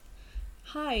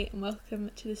Hi and welcome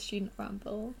to the Student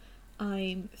Ramble.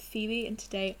 I'm Phoebe and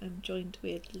today I'm joined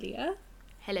with Leah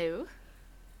Hello.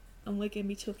 and we're going to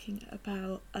be talking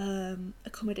about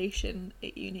accommodation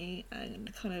at uni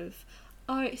and kind of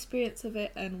our experience of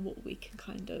it and what we can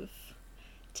kind of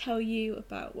tell you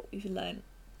about what we've learnt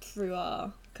through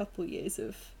our couple years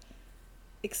of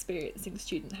experiencing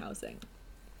student housing.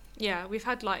 Yeah, we've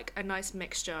had like a nice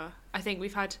mixture. I think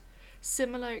we've had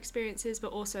similar experiences,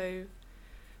 but also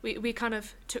we kind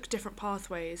of took different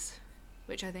pathways,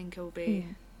 which I think will be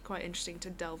quite interesting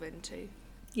to delve into.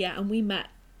 Yeah, and we met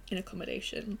in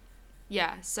accommodation.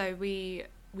 Yeah, so we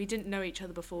didn't know each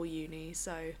other before uni,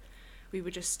 so we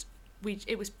were just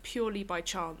it was purely by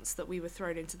chance that we were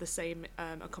thrown into the same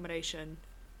accommodation,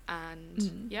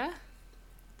 and yeah,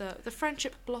 the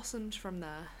friendship blossomed from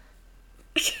there.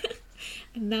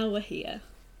 And now we're here.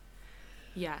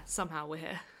 Yeah, somehow we're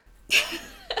here.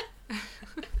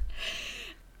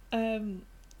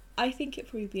 I think it'd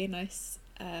probably be a nice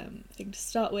thing to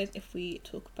start with if we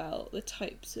talk about the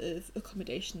types of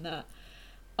accommodation that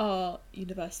our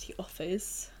university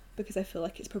offers, because I feel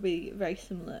like it's probably very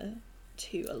similar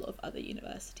to a lot of other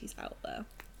universities out there.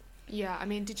 Yeah, I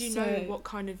mean, did you know what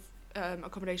kind of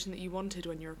accommodation that you wanted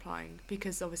when you were applying?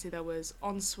 Because obviously there was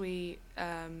ensuite,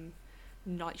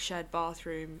 like shared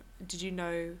bathroom. Did you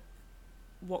know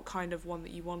what kind of one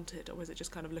that you wanted, or was it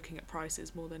just kind of looking at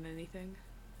prices more than anything?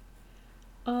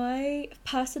 I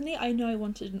know I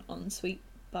wanted an ensuite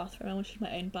bathroom. I wanted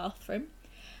my own bathroom.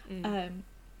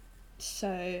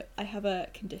 So I have a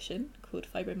condition called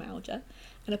fibromyalgia,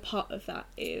 and a part of that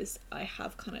is I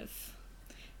have kind of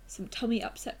some tummy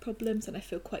upset problems and I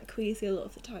feel quite queasy a lot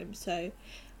of the time. So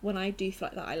when I do feel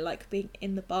like that, I like being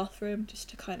in the bathroom just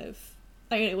to kind of,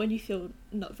 I don't know, when you feel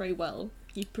not very well,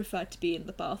 you prefer to be in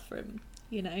the bathroom,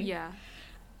 you know? Yeah.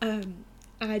 And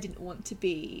I didn't want to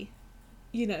be,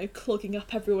 you know, clogging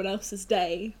up everyone else's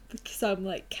day because I'm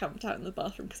like camped out in the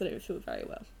bathroom because I don't feel very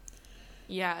well.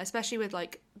 Yeah, especially with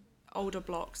like older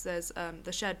blocks, there's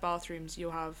the shared bathrooms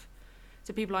you'll have.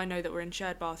 So people I know that were in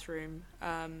shared bathroom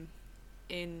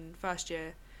in first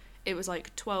year, it was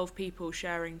like 12 people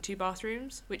sharing two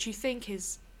bathrooms, which you think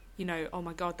is, you know, oh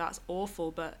my god, that's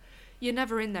awful, but you're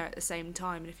never in there at the same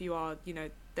time, and if you are, you know,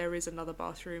 there is another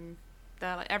bathroom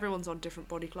there. Like everyone's on different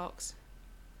body clocks.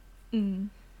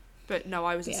 But no,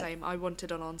 I was the same. I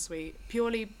wanted an ensuite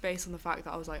purely based on the fact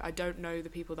that I was like, I don't know the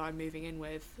people that I'm moving in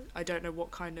with. I don't know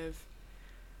what kind of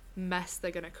mess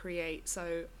they're going to create.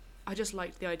 So I just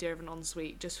liked the idea of an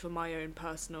ensuite just for my own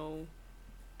personal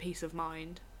peace of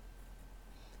mind.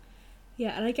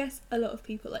 Yeah, and I guess a lot of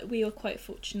people, like, we were quite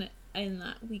fortunate in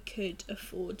that we could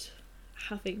afford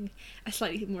having a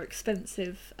slightly more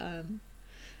expensive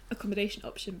accommodation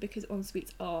option because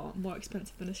en-suites are more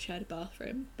expensive than a shared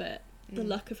bathroom, but the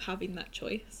luck of having that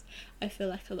choice, I feel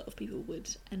like a lot of people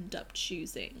would end up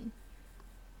choosing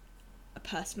a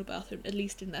personal bathroom, at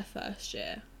least in their first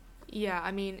year. Yeah,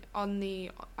 I mean,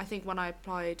 I think when I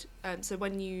applied, so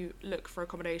when you look for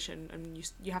accommodation and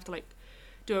you have to like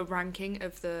do a ranking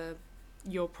of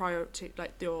your priority,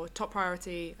 like your top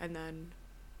priority, and then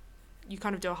you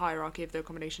kind of do a hierarchy of the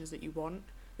accommodations that you want,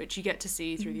 which you get to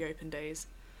see through the open days.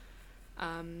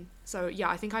 So yeah,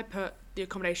 I think I put the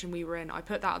accommodation we were in, I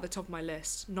put that at the top of my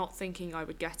list, not thinking I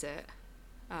would get it.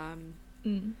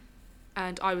 And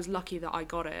I was lucky that I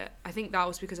got it. I think that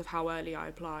was because of how early I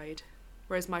applied.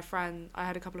 Whereas I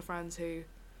had a couple of friends who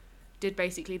did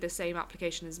basically the same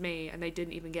application as me and they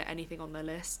didn't even get anything on their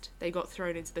list. They got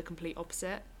thrown into the complete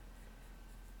opposite.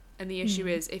 And the issue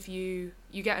is if you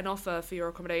get an offer for your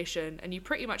accommodation and you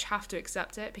pretty much have to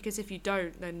accept it, because if you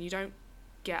don't, then you don't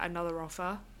get another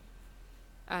offer.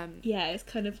 Yeah, it's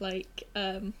kind of like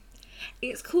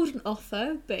it's called an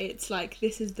offer, but it's like,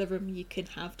 this is the room you can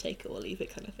have, take it or leave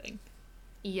it kind of thing.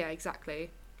 Yeah, exactly.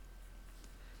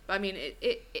 But I mean,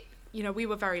 it you know, we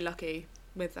were very lucky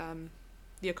with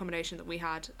the accommodation that we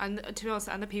had, and to be honest,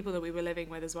 and the people that we were living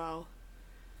with as well.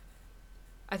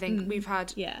 I think we've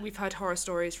heard horror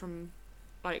stories from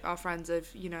like our friends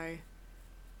of, you know,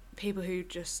 people who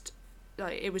just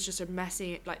like, it was just a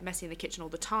messy in the kitchen all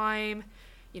the time.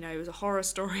 You know, it was a horror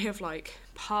story of like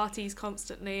parties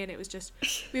constantly, and it was just,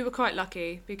 we were quite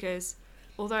lucky because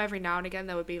although every now and again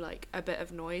there would be like a bit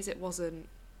of noise, it was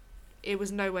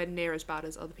nowhere near as bad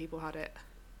as other people had it.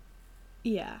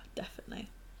 Yeah, definitely.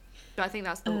 But I think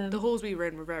that's the halls we were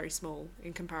in were very small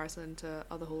in comparison to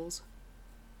other halls.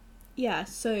 Yeah,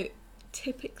 so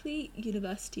typically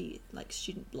university, like,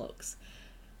 student blocks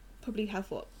probably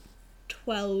have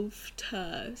 12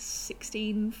 to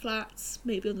 16 flats,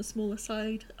 maybe on the smaller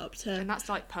side, up to... And that's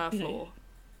like per floor.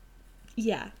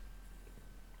 Yeah.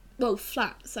 Well,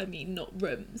 flats, I mean, not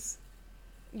rooms.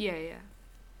 Yeah, yeah.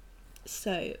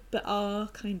 So, but our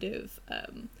kind of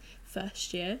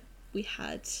first year, we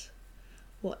had,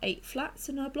 8 flats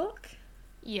in our block?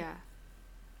 Yeah.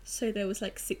 So there was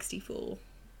like 64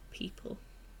 people.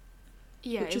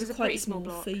 Yeah, which it is was a quite pretty small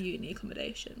small block. for uni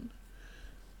accommodation.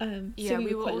 Yeah, so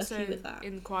we were were quite also lucky with that.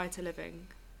 in quieter living.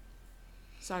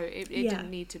 So it Yeah. didn't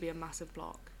need to be a massive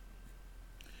block.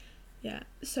 Yeah,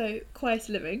 so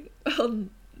quieter living,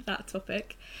 on that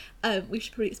topic, we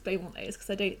should probably explain what that is because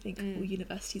I don't think all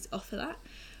universities offer that.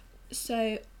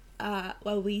 So,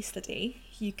 while we study,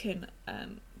 you can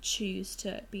choose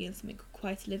to be in something called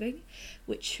quieter living,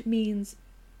 which means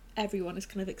everyone is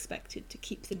kind of expected to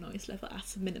keep the noise level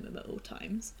at a minimum at all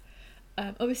times.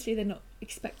 Obviously, they're not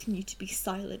expecting you to be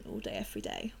silent all day, every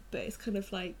day, but it's kind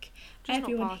of like Just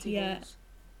everyone not party here. halls.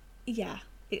 Yeah,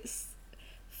 it's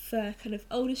for kind of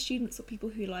older students or people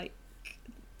who like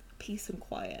peace and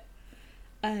quiet.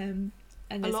 And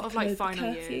A there's lot of kind like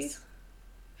final curfew. years.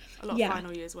 A lot Yeah. of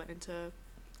final years went into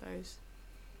those.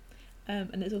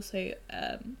 And there's also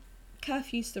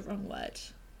curfew's the wrong word.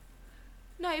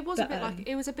 No, it was But, a bit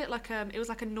like it was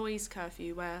like a noise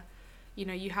curfew where, you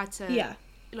know, you had to Yeah,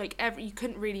 like you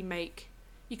couldn't really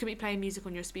you could be playing music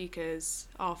on your speakers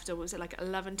after, what was it, like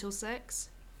 11 till 6?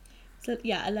 so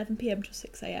yeah, 11 p.m. till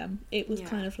 6 a.m. It was Yeah.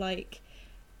 kind of like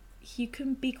you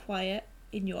can be quiet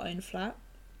in your own flat,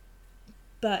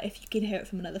 but if you can hear it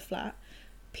from another flat,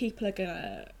 people are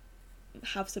gonna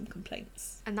have some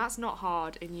complaints. And that's not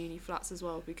hard in uni flats as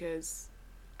well because,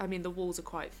 I mean, the walls are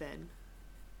quite thin.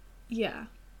 Yeah,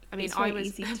 I mean, it's very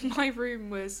easy to- my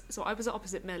room was, so I was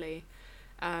opposite Millie,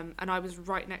 and I was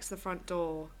right next to the front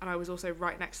door, and I was also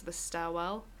right next to the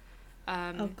stairwell.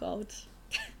 oh god.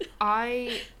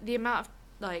 The amount of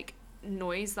like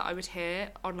noise that I would hear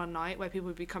on a night where people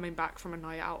would be coming back from a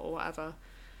night out or whatever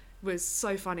was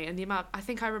so funny. And the amount, I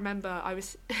think I remember I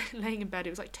was laying in bed,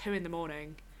 it was like 2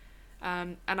 a.m,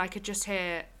 and I could just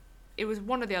hear, it was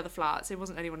one of the other flats, it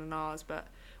wasn't anyone in ours, but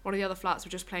one of the other flats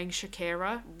were just playing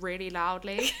Shakira really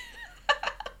loudly.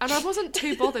 And I wasn't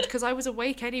too bothered because I was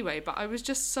awake anyway, but I was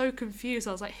just so confused.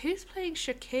 I was like, who's playing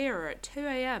Shakira at 2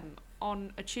 a.m.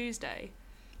 on a Tuesday?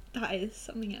 That is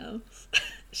something else.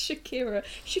 Shakira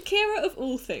of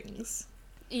all things.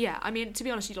 Yeah, I mean, to be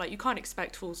honest, you can't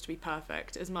expect falls to be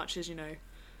perfect as much as, you know,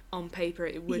 on paper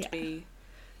it would be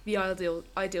the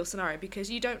ideal scenario,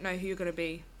 because you don't know who you're going to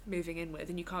be moving in with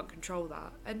and you can't control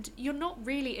that. And you're not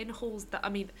really in halls that, I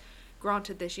mean,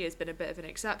 granted this year's been a bit of an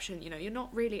exception, you know, you're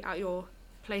not really at your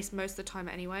place most of the time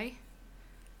anyway.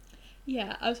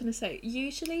 Yeah, I was going to say,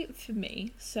 usually for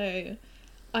me, so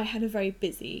I had a very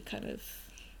busy kind of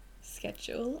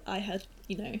schedule. I had,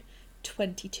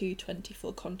 22,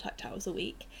 24 contact hours a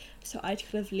week. So I'd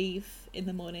kind of leave in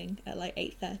the morning at like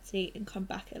 8:30 and come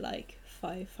back at like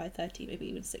 5:30, maybe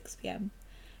even 6 p.m.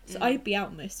 So I'd be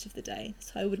out most of the day,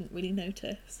 so I wouldn't really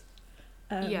notice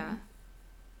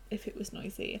if it was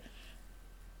noisy.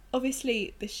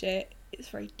 Obviously, this year it's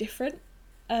very different,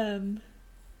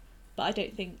 but I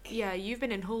don't think... Yeah, you've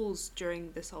been in halls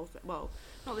during this whole thing. Well,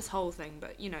 not this whole thing,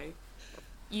 but, you know,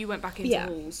 you went back into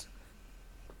halls.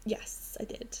 Yes, I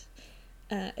did.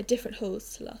 A different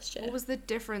halls to last year. What was the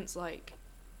difference like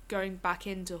going back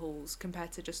into halls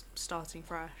compared to just starting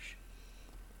fresh?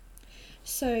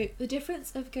 So the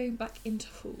difference of going back into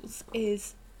halls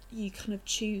is you kind of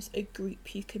choose a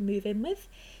group you can move in with.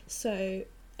 So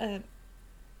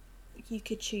you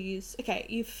could choose, okay,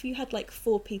 if you had like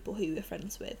 4 people who you were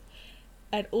friends with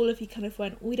and all of you kind of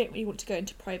went, we don't really want to go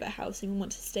into private housing, we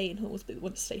want to stay in halls but we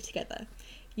want to stay together,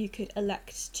 you could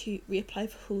elect to reapply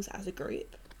for halls as a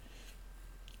group.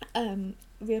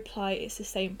 Reapply is the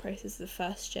same process as the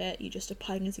first year, you're just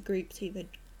applying as a group, so you have a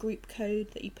group code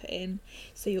that you put in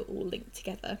so you're all linked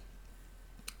together.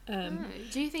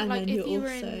 Do you think like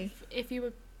if you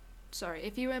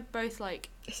were both like,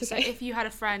 so if you had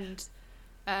a friend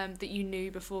that you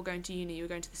knew before going to uni, you were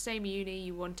going to the same uni,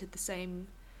 you wanted the same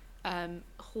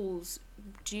halls,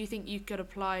 do you think you could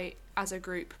apply as a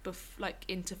group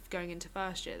into going into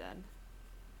first year then?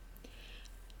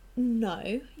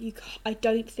 No, I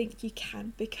don't think you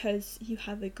can, because you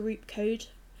have a group code.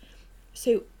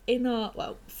 So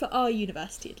for our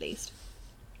university at least,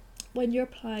 when you're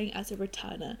applying as a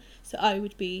returner, so I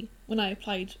would be, when I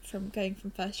applied going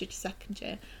from first year to second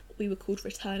year, we were called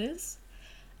returners.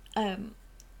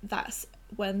 That's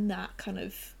when that kind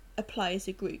of apply as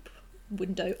a group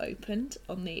window opened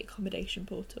on the accommodation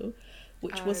portal,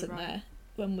 which wasn't there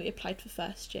when we applied for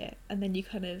first year. And then you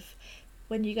kind of,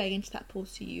 when you're going into that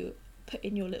portal, you put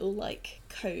in your little like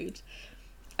code.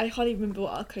 I can't even remember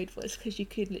what our code was because you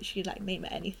could literally like name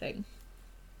it anything.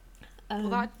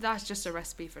 Well, that's just a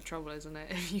recipe for trouble, isn't it?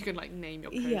 If you can like name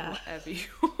your code whatever you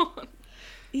want.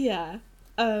 Yeah.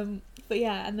 But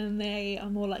yeah, and then they are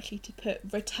more likely to put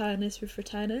returners with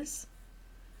returners.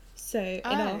 So in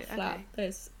our flat,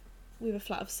 we have a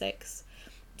flat of 6.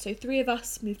 So 3 of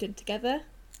us moved in together,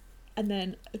 and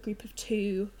then a group of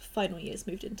 2 final years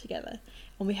moved in together,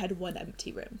 and we had 1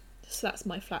 empty room. So that's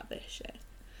my flat this year.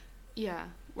 Yeah.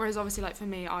 Whereas obviously, like for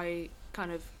me, I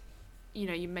kind of, you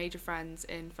know, you made your friends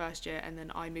in first year, and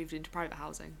then I moved into private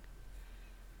housing.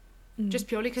 Just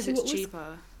purely because it's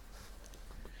cheaper.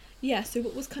 Yeah, so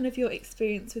what was kind of your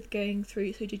experience with going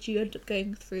through? So did you end up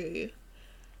going through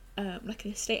like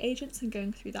an estate agents and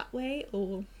going through that way,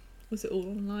 or was it all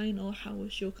online, or how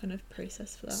was your kind of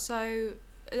process for that? So,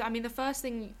 I mean, the first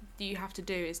thing you have to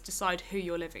do is decide who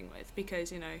you're living with,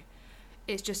 because, you know,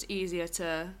 it's just easier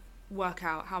to work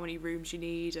out how many rooms you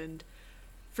need. And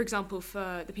for example,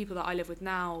 for the people that I live with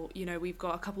now, you know, we've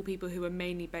got a couple people who are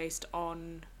mainly based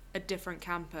on a different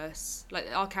campus. Like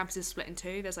our campus is split in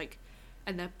 2. There's like,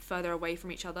 and they're further away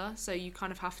from each other. So you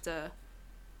kind of have to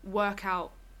work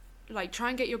out, like try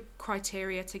and get your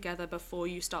criteria together before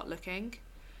you start looking.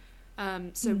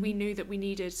 So we knew that we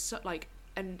needed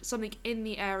something in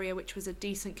the area which was a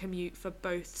decent commute for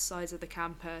both sides of the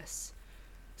campus.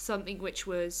 Something which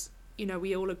was, you know,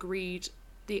 we all agreed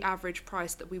the average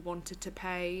price that we wanted to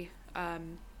pay.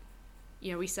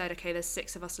 You know, we said, okay, there's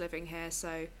 6 of us living here,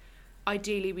 so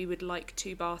ideally we would like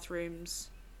 2 bathrooms,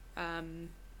 and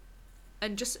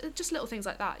just little things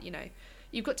like that. You know,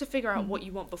 you've got to figure out what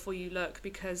you want before you look,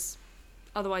 because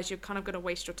otherwise you're kind of going to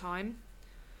waste your time.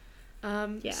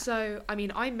 So I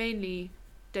mean, I mainly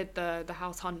did the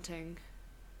house hunting.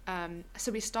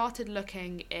 So we started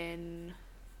looking in,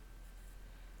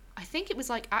 I think it was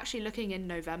like actually looking in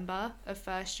November of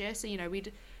first year. So, you know,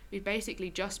 we'd basically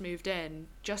just moved in,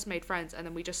 just made friends, and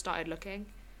then we just started looking,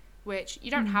 which you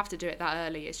don't have to do it that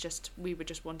early. It's just, we were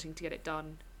just wanting to get it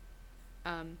done.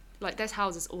 Like there's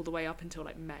houses all the way up until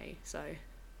like May. So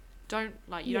don't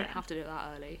have to do it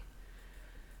that early.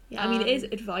 Yeah, I mean, it is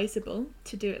advisable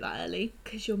to do it that early,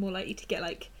 because you're more likely to get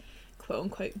like quote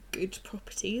unquote good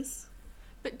properties.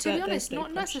 But to be honest,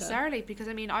 not necessarily, because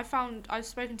I mean, I've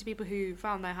spoken to people who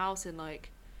found their house in like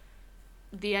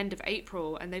the end of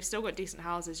April, and they've still got decent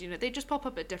houses. You know, they just pop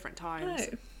up at different times.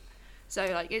 Oh. So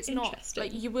like, it's not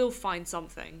like you will find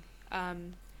something.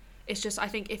 It's just, I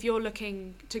think if you're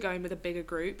looking to go in with a bigger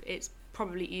group, it's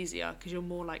probably easier because you're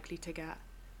more likely to get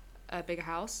a bigger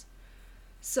house.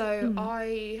 So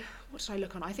what did I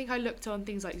look on? I think I looked on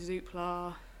things like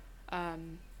Zoopla.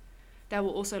 There were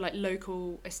also like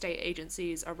local estate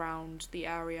agencies around the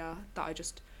area that I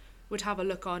just would have a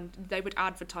look on. They would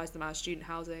advertise them as student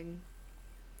housing.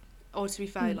 Or to be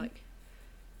fair, like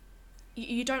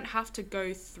you don't have to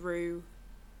go through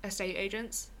estate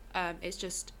agents. It's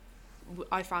just,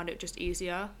 I found it just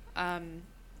easier.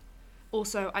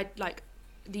 Also,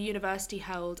 the university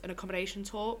held an accommodation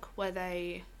talk where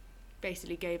they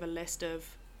basically gave a list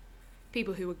of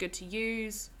people who were good to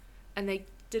use, and they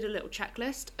did a little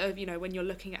checklist of, you know, when you're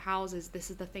looking at houses, this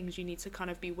is the things you need to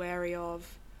kind of be wary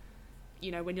of.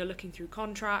 You know, when you're looking through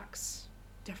contracts,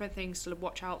 different things to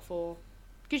watch out for.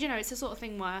 Because, you know, it's the sort of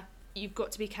thing where you've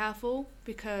got to be careful,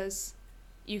 because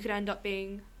you could end up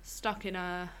being stuck in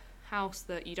a house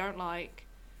that you don't like,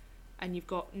 and you've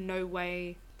got no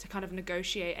way to kind of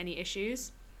negotiate any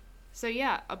issues. So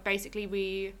yeah, basically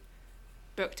we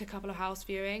booked a couple of house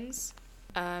viewings.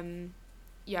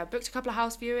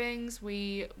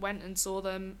 We went and saw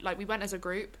them. Like, we went as a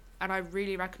group, and I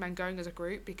really recommend going as a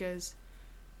group, because,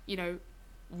 you know,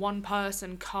 one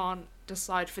person can't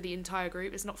decide for the entire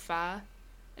group. It's not fair.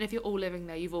 And if you're all living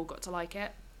there, you've all got to like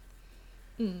it.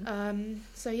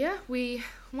 So yeah, we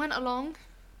went along,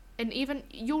 and even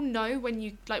you'll know when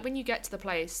you get to the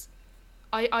place.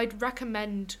 I'd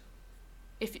recommend,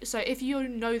 if you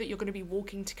know that you're going to be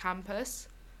walking to campus,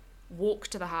 walk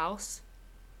to the house,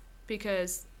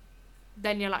 because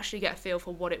then you'll actually get a feel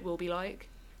for what it will be like.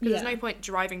 Because there's no point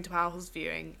driving to house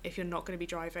viewing if you're not going to be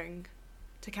driving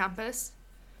to campus.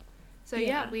 So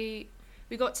we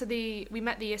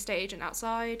met the estate agent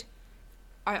outside.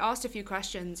 I asked a few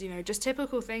questions, you know, just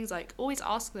typical things, like always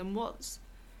ask them what's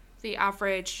the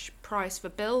average price for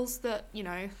bills that, you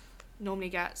know, normally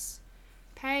gets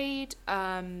paid.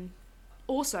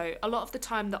 Also, a lot of the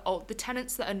time, the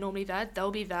tenants that are normally there,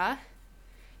 they'll be there.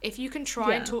 If you can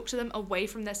try and talk to them away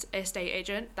from this estate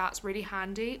agent, that's really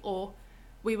handy. Or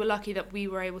we were lucky that we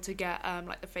were able to get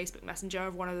like the Facebook Messenger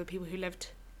of one of the people who lived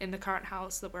in the current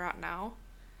house that we're at now.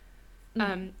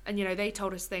 And, you know, they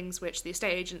told us things which the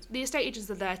estate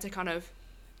agents are there to kind of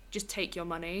just take your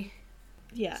money.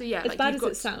 Yeah. So yeah, as bad as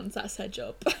it sounds, that's her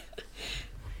job.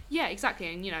 Yeah,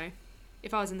 exactly. And, you know,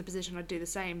 if I was in the position, I'd do the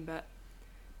same, but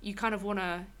you kind of want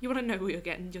to know what you're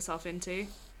getting yourself into.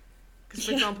 Because,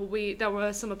 for example, there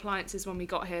were some appliances when we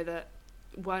got here that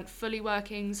weren't fully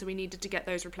working, so we needed to get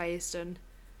those replaced, and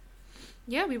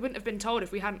yeah, we wouldn't have been told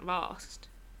if we hadn't asked.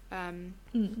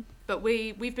 But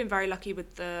we've been very lucky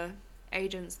with the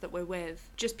agents that we're with,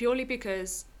 just purely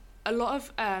because a lot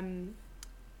of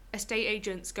estate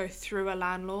agents go through a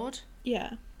landlord.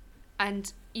 Yeah.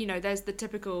 And, you know, there's the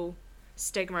typical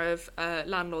stigma of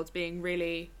landlords being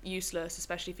really useless,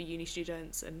 especially for uni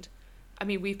students. And, I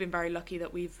mean, we've been very lucky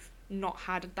that we've not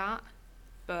had that,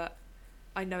 but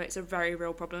I know it's a very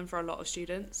real problem for a lot of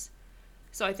students.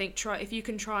 So I think if you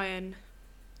can try and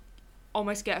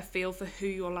almost get a feel for who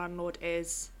your landlord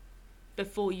is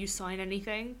before you sign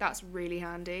anything, that's really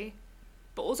handy.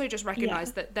 But also just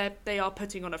recognise that they are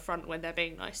putting on a front when they're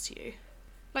being nice to you.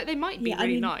 Like, they might be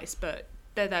really nice, but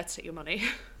they're there to take your money.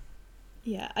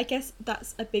 Yeah, I guess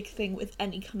that's a big thing with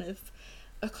any kind of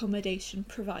accommodation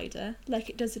provider. Like,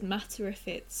 it doesn't matter if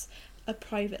it's a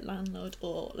private landlord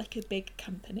or like a big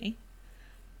company.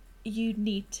 You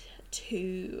need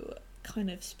to kind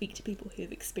of speak to people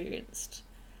who've experienced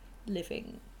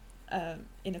living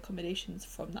in accommodations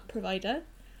from that provider.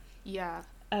 Yeah.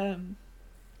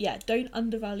 Don't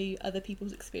undervalue other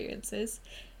people's experiences.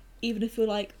 Even if you're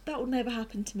like, that will never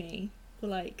happen to me, or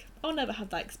like, I'll never have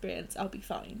that experience, I'll be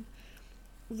fine.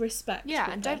 Respect.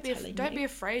 Yeah, and don't be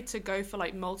afraid to go for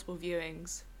like multiple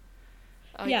viewings.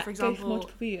 For example, go for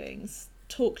multiple viewings.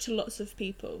 Talk to lots of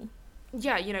people.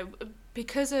 Yeah, you know,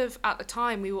 because of at the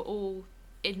time we were all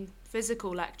in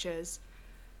physical lectures,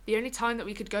 the only time that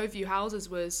we could go view houses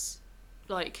was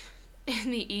like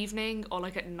in the evening or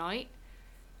like at night.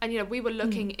 And, you know, we were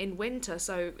looking in winter,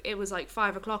 so it was like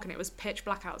 5 o'clock and it was pitch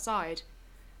black outside.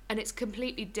 And it's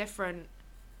completely different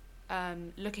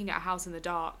looking at a house in the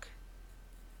dark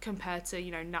compared to,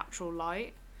 you know, natural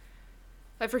light.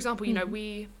 Like, for example, you know,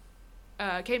 we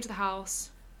came to the house,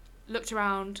 looked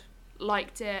around,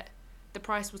 liked it, the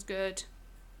price was good,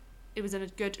 it was in a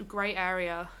great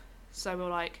area, so we were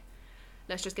like,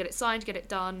 let's just get it signed, get it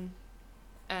done,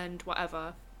 and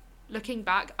whatever. Looking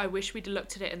back, I wish we'd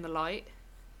looked at it in the light.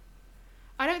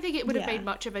 I don't think it would have made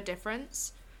much of a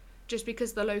difference, just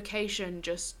because the location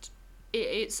just,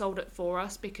 it sold it for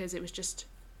us because it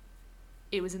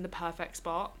was in the perfect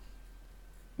spot.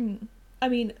 I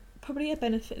mean, probably a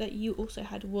benefit that you also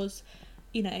had was,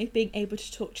 you know, being able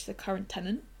to talk to the current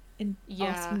tenant and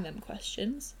asking them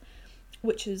questions,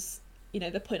 which is, you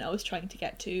know, the point I was trying to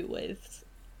get to with,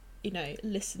 you know,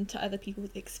 listen to other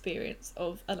people's experience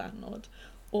of a landlord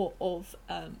or of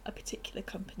a particular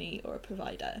company or a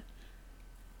provider.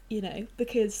 You know,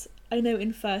 because I know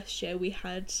in first year we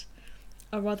had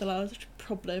a rather large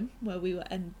problem where we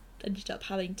ended up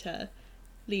having to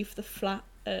leave the flat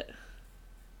at,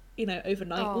 you know,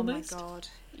 overnight almost. Oh my god,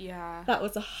 yeah. That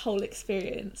was a whole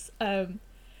experience.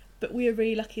 But we were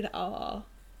really lucky that our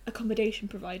accommodation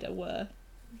provider were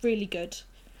really good,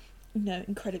 you know,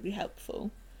 incredibly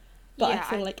helpful. But I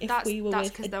feel like if we were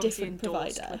with a different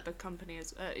provider, with the company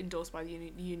is endorsed by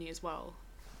the uni as well.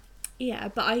 Yeah,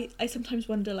 but I sometimes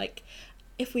wonder, like,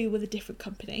 if we were with a different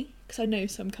company, because I know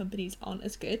some companies aren't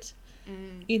as good,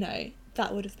 you know,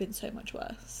 that would have been so much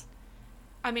worse.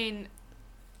 I mean,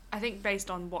 I think based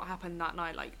on what happened that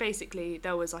night, like, basically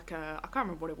there was like I can't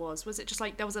remember what it was. Was it just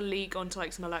like there was a leak onto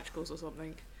like some electricals or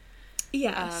something?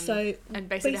 Yeah, and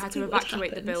basically they had to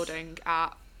evacuate the building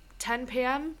at 10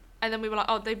 p.m. And then we were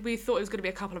like, we thought it was going to be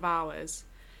a couple of hours.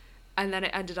 And then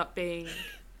it ended up being...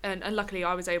 And luckily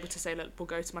I was able to say, look, we'll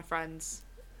go to my friends.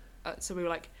 So we were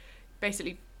like,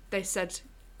 basically, they said,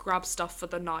 grab stuff for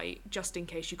the night, just in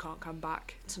case you can't come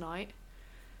back tonight.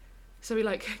 So we,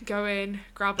 like, go in,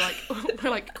 grab, like,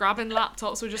 we're, like, grabbing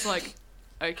laptops. We're just like,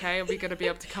 okay, are we going to be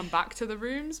able to come back to the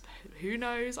rooms? Who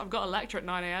knows? I've got a lecture at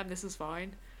 9 a.m, this is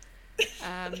fine.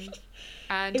 And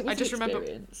I just remember...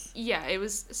 Yeah, it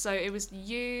was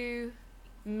you,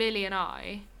 Millie and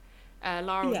I.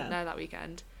 Lara wasn't there that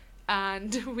weekend.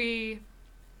 And we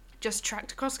just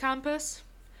trekked across campus.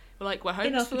 We're like, we're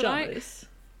home for the night.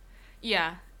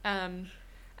 Yeah. And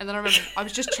then I remember I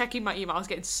was just checking my email. I was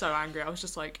getting so angry. I was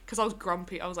just like, because I was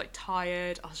grumpy. I was like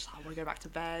tired. I was just like, I want to go back to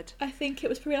bed. I think it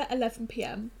was probably like 11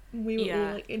 p.m. We were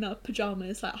all like in our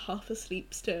pajamas, like half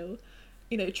asleep still.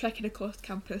 You know, trekking across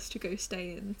campus to go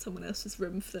stay in someone else's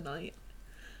room for the night.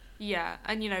 Yeah,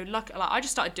 and you know, I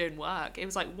just started doing work. It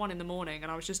was like 1 a.m,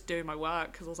 and I was just doing my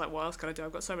work because I was like, what else can I do?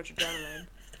 I've got so much adrenaline.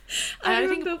 And I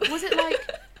think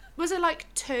was it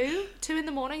like 2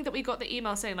 a.m. that we got the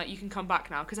email saying like you can come back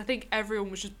now? Because I think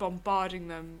everyone was just bombarding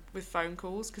them with phone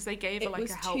calls because they gave her like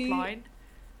a helpline.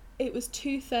 It was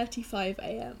 2:35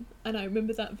 a.m. and I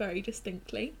remember that very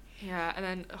distinctly. Yeah, and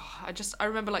then I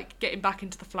remember like getting back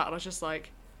into the flat and I was just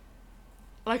like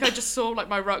I just saw like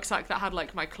my rucksack that had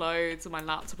like my clothes and my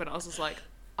laptop and I was just like,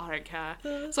 I don't care.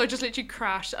 So I just literally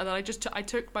crashed, and then I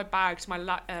took my bag to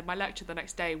my lecture the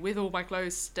next day with all my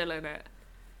clothes still in it.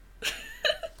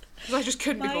 Because I just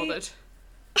couldn't be bothered.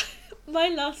 My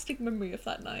lasting memory of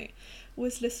that night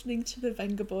was listening to the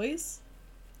Venga Boys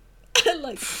at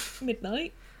like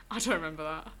midnight. I don't remember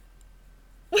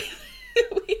that.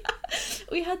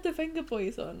 we had the Venga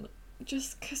Boys on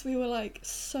just because we were like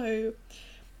so...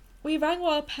 We rang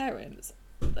our parents,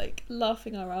 like,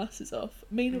 laughing our asses off.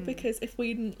 Mainly because if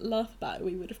we didn't laugh about it,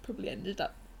 we would have probably ended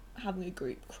up having a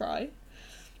group cry.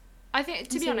 I think,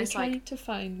 to be honest, we're trying to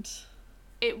find...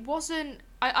 It wasn't...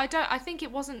 I think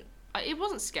it wasn't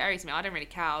scary to me. I don't really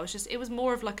care. It was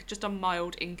more of like just a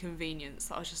mild inconvenience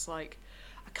that I was just like,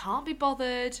 I can't be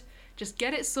bothered. Just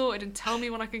get it sorted and tell me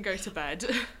when I can go to bed.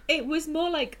 It was more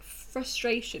like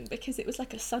frustration because it was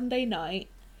like a Sunday night.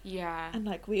 Yeah. And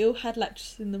like we all had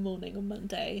lectures in the morning on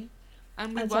Monday.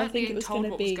 And we weren't being told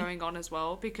what was going on as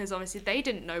well, because obviously they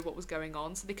didn't know what was going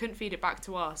on, so they couldn't feed it back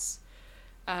to us.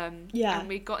 Yeah. And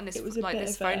we got in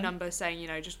this phone number saying, you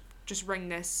know, just ring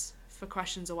this for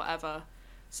questions or whatever.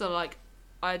 So like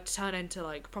I'd turn into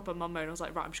like proper mum mode and I was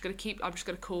like, right, I'm just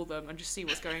gonna call them and just see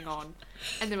what's going on.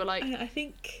 And they were like, I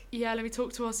think, yeah, let me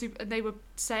talk to our and they were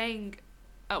saying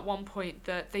at one point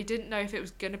that they didn't know if it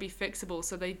was going to be fixable,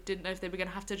 so they didn't know if they were going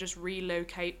to have to just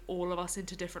relocate all of us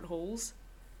into different halls.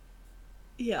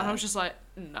 Yeah. And I was just like,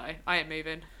 no, I ain't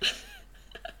moving.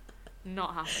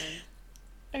 Not happening.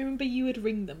 I remember you would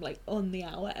ring them like on the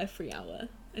hour, every hour,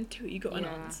 until you got an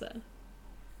answer.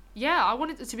 Yeah, I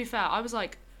wanted to be fair, I was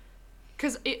like,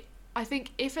 because I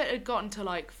think if it had gotten to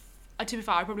like, to be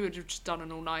fair, I probably would have just done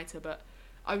an all-nighter, but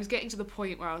I was getting to the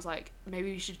point where I was like,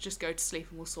 maybe we should just go to sleep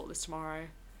and we'll sort this tomorrow.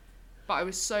 But I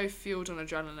was so fueled on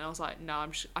adrenaline, I was like, no,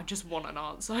 I just want an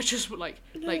answer. I just I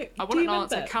want an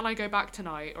answer. Can I go back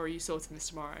tonight, or are you sorting this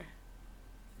tomorrow?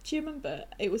 Do you remember?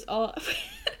 It was our...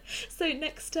 So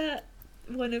next to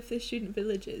one of the student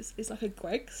villages is like a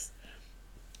Greg's.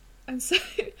 And so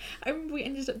I remember we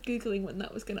ended up Googling when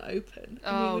that was going to open.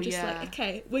 And we were just like,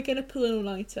 okay, we're going to pull an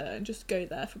all-nighter and just go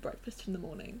there for breakfast in the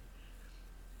morning.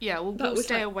 Yeah, we'll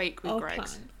stay awake with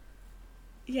Greg's. Plan.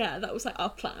 Yeah, that was like our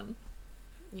plan.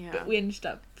 Yeah. But we ended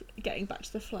up getting back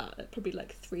to the flat at probably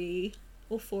like 3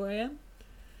 or 4 a.m.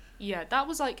 Yeah, that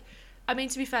was like... I mean,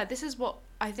 to be fair, this is what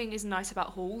I think is nice about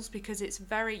halls, because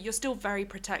you're still very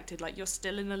protected. Like, you're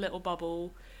still in a little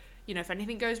bubble. You know, if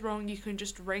anything goes wrong, you can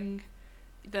just ring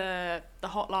the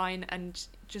hotline and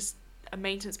just a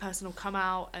maintenance person will come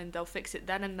out and they'll fix it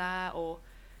then and there. Or,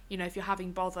 you know, if you're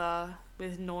having bother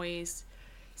with noise,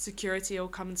 security will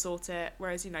come and sort it.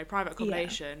 Whereas, you know, private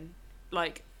accommodation,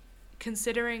 like,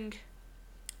 considering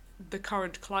the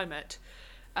current climate,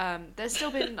 there's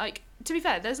still been, like, to be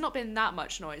fair, there's not been that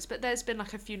much noise, but there's been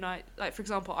like a few nights, like, for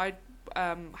example, I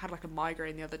had like a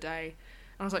migraine the other day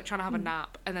and I was like trying to have a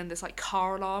nap, and then this like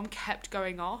car alarm kept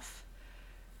going off.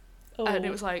 And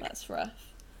it was like, that's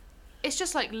rough. It's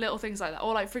just like little things like that.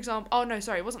 Or like, for example, oh no,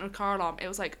 sorry, it wasn't a car alarm, it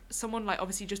was like someone like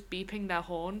obviously just beeping their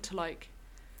horn to like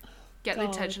get the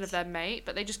attention of their mate,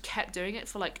 but they just kept doing it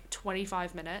for like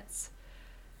 25 minutes.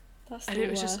 And it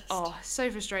was just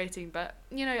so frustrating. But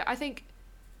you know, I think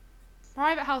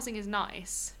private housing is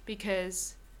nice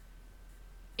because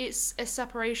it's a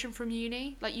separation from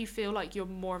uni. Like, you feel like you're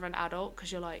more of an adult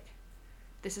because you're like,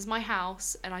 this is my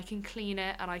house and I can clean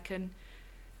it and I can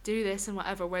do this and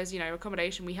whatever. Whereas, you know,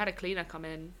 accommodation, we had a cleaner come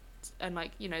in and,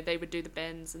 like, you know, they would do the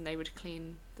bins and they would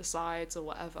clean the sides or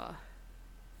whatever.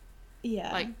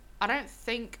 Yeah. Like, I don't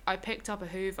think I picked up a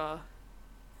Hoover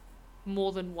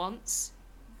more than once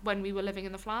when we were living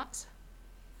in the flats.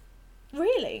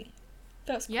 Really?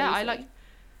 That's crazy. Yeah,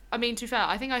 I mean, to be fair,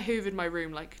 I think I hoovered my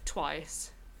room like twice,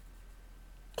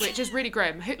 which is really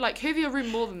grim. Like, hoover your room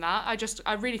more than that,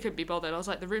 I really couldn't be bothered. I was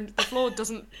like, the floor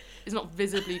is not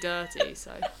visibly dirty,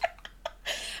 so.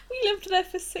 We lived there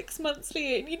for 6 months,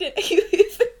 Leah, and you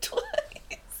hoovered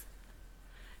twice.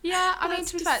 Yeah, I mean,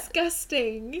 to be fair,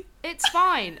 disgusting. It's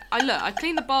fine. I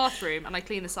cleaned the bathroom and I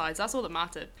cleaned the sides. That's all that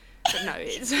mattered. But no,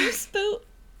 it's you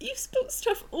spilled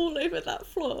stuff all over that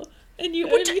floor. And you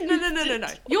No.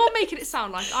 You're making it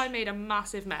sound like I made a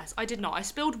massive mess. I did not. I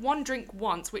spilled one drink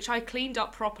once, which I cleaned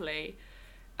up properly.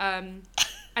 And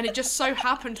it just so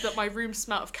happened that my room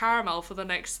smelt of caramel for the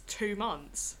next 2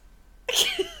 months.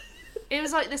 It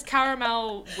was like this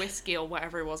caramel whiskey or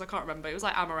whatever it was. I can't remember. It was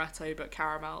like amaretto, but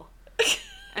caramel.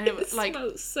 And it was like...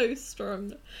 smelled so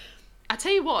strong. I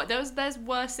tell you what, there's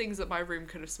worse things that my room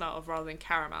could have smelled of rather than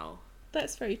caramel.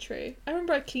 That's very true. I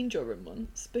remember I cleaned your room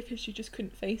once because you just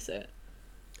couldn't face it.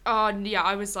 Oh, yeah,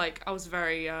 I was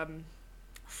very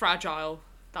fragile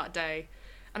that day.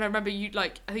 And I remember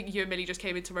I think you and Millie just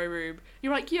came into my room.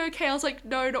 You're like, you okay? I was like,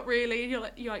 no, not really. And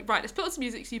you're like, right, let's put on some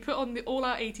music. So you put on all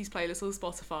our 80s playlists on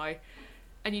Spotify.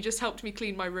 And you just helped me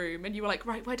clean my room. And you were like,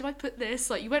 right, where do I put this?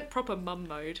 Like, you went proper mum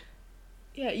mode.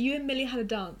 Yeah, you and Millie had a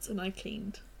dance and I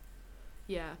cleaned.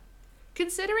 Yeah.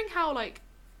 Considering how, like,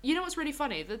 you know what's really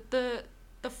funny? The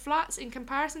flats, in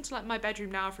comparison to, like, my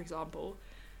bedroom now, for example,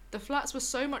 the flats were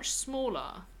so much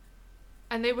smaller.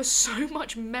 And they were so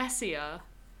much messier.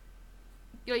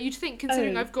 Like, you'd think,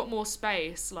 considering I've got more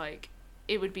space, like,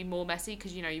 it would be more messy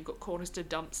because, you know, you've got corners to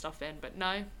dump stuff in. But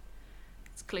no,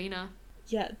 it's cleaner.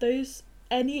 Yeah,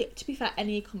 to be fair,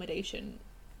 any accommodation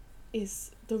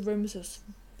the rooms are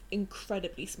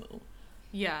incredibly small.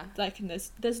 Yeah. Like, and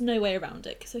there's no way around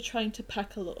it because they're trying to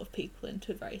pack a lot of people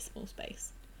into a very small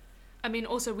space. I mean,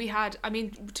 also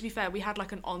to be fair, we had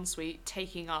like an ensuite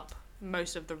taking up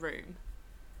most of the room.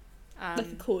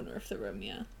 Like a corner of the room,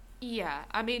 yeah. Yeah,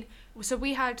 I mean, so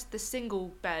we had the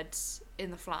single beds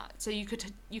in the flat, so you could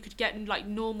get like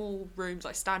normal rooms,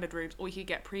 like standard rooms, or you could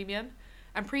get premium,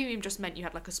 and premium just meant you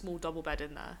had like a small double bed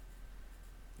in there.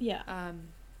 Yeah.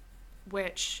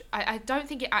 Which I don't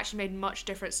think it actually made much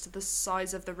difference to the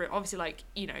size of the room. Obviously, like,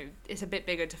 you know, it's a bit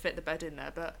bigger to fit the bed in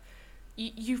there, but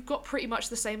you've got pretty much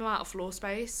the same amount of floor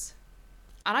space.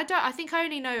 And I think I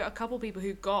only know a couple people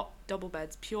who got double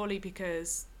beds purely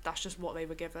because that's just what they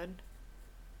were given.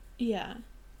 Yeah.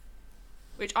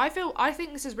 Which I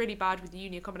think this is really bad with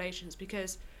uni accommodations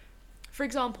because, for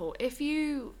example, if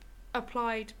you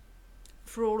applied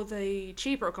for all of the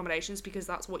cheaper accommodations because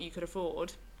that's what you could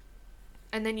afford,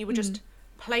 and then you were just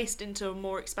placed into a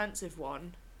more expensive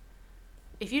one,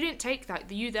 if you didn't take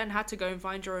that, you then had to go and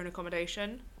find your own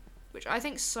accommodation, which I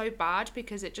think's so bad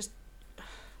because it's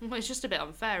just a bit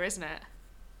unfair, isn't it?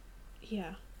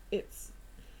 Yeah, it's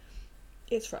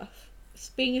rough.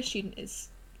 Being a student is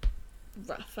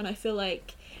rough, and I feel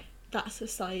like that's a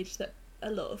side that a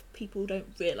lot of people don't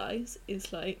realise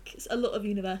is like, it's a lot of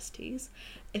universities,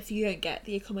 if you don't get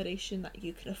the accommodation that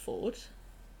you can afford,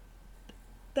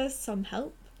 there's some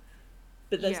help,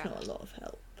 but there's not a lot of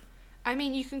help. I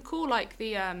mean, you can call like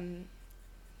the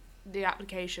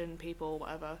application people,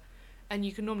 whatever, and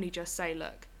you can normally just say,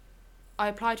 look, I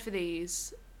applied for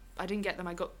these, I didn't get them,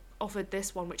 I got offered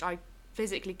this one which I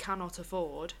physically cannot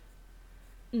afford.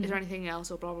 Is there anything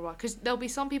else, or blah blah blah? Because there'll be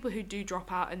some people who do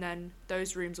drop out and then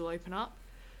those rooms will open up.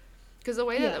 Because the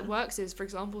way that it works is, for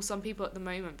example, some people at the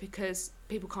moment, because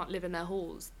people can't live in their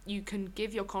halls, you can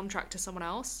give your contract to someone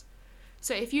else.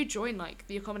 So if you join like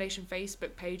the accommodation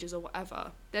Facebook pages or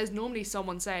whatever, there's normally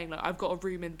someone saying like, I've got a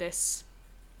room in this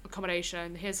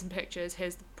accommodation, here's some pictures,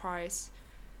 here's the price.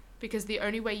 Because the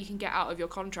only way you can get out of your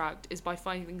contract is by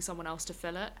finding someone else to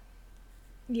fill it.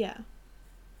 Yeah.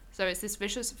 So it's this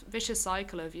vicious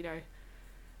cycle of, you know,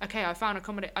 okay, I found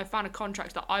a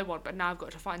contract that I want, but now I've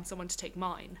got to find someone to take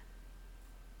mine.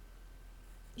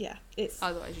 Yeah,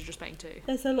 otherwise you're just paying two.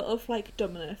 There's a lot of like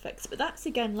domino effects, but that's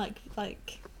again like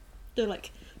the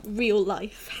like real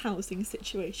life housing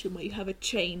situation where you have a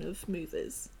chain of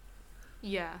movers.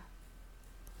 Yeah.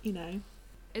 You know.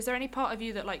 Is there any part of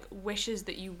you that like wishes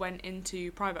that you went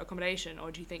into private accommodation,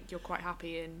 or do you think you're quite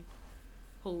happy in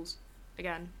halls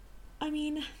again? I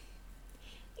mean,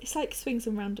 it's like swings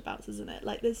and roundabouts, isn't it?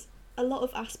 Like, there's a lot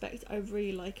of aspects I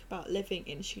really like about living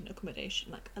in student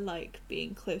accommodation. Like, I like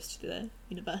being close to the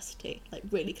university, like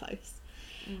really close.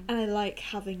 And I like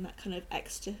having that kind of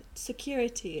extra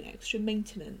security and extra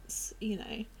maintenance, you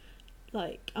know.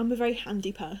 Like, I'm a very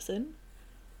handy person,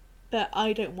 but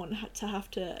I don't want to have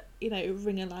to, you know,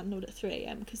 ring a landlord at 3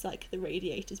 a.m. because, like, the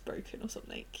radiator's broken or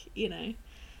something, you know.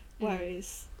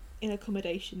 Whereas in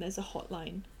accommodation, there's a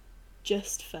hotline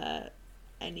just for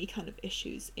any kind of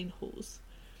issues in halls,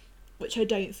 which I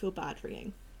don't feel bad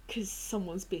ringing because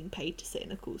someone's being paid to sit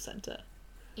in a call centre.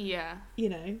 Yeah. You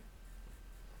know.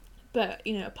 But,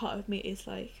 you know, a part of me is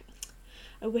like,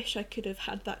 I wish I could have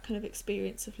had that kind of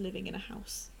experience of living in a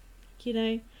house, you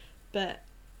know. But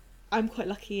I'm quite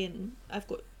lucky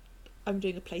I'm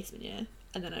doing a placement year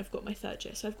and then I've got my third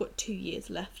year, so I've got 2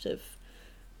 years left of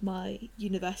my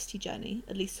university journey,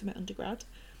 at least for my undergrad.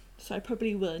 So I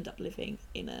probably will end up living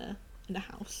in a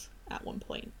house at one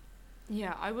point.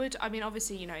 Yeah, I would. I mean,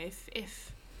 obviously, you know,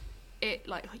 if it,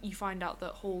 like, you find out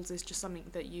that halls is just something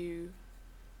that you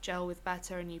gel with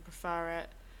better and you prefer it,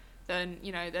 then,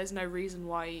 you know, there's no reason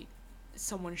why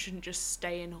someone shouldn't just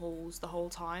stay in halls the whole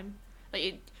time.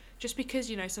 Like, just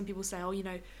because, you know, some people say, oh, you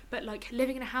know, but, like,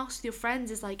 living in a house with your friends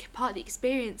is, like, part of the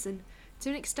experience, and to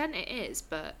an extent it is,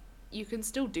 but you can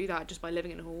still do that just by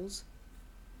living in halls.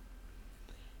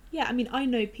 Yeah, I mean, I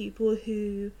know people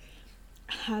who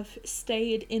have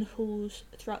stayed in halls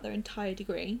throughout their entire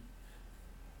degree,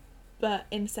 but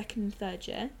in second and third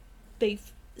year,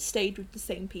 they've stayed with the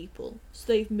same people.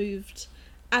 So they've moved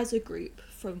as a group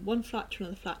from one flat to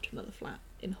another flat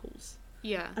in halls.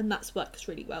 Yeah. And that's works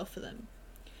really well for them.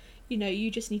 You know,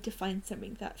 you just need to find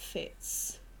something that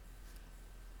fits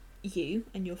you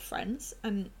and your friends.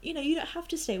 And, you know, you don't have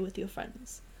to stay with your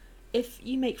friends. If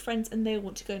you make friends and they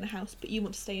want to go in a house but you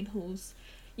want to stay in halls,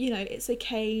 you know, it's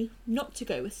okay not to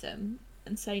go with them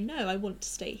and say, no, I want to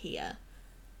stay here.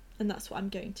 And that's what I'm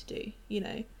going to do, you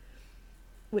know.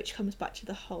 Which comes back to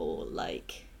the whole,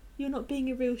 like, you're not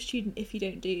being a real student if you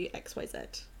don't do X, Y, Z.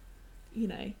 You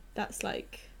know, that's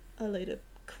like a load of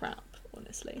crap,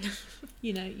 honestly.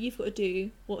 You know, you've got to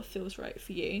do what feels right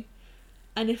for you.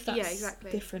 And if that's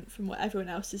different from what everyone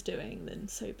else is doing, then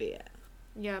so be it.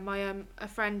 Yeah, my a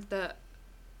friend that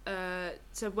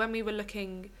so when we were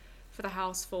looking for the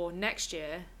house for next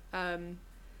year,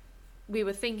 we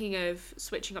were thinking of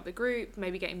switching up the group,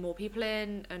 maybe getting more people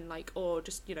in, and like, or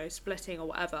just, you know, splitting or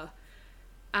whatever.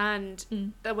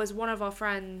 And there was one of our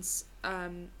friends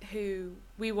who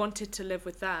we wanted to live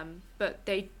with them, but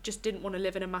they just didn't want to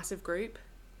live in a massive group.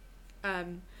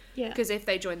 Because if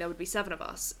they joined, there would be 7 of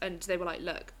us, and they were like,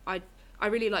 look, I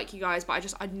really like you guys,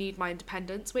 but I need my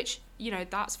independence, which, you know,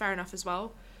 that's fair enough as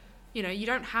well. You know, you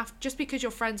don't have, just because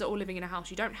your friends are all living in a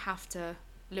house, you don't have to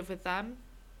live with them.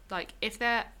 Like, if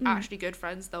they're actually good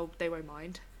friends, they won't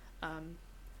mind.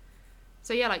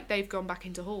 So yeah, like, they've gone back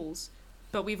into halls,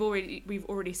 but we've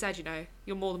already said, you know,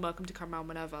 you're more than welcome to come round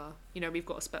whenever. You know,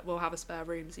 we'll have a spare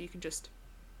room, so you can just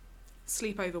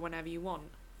sleep over whenever you want.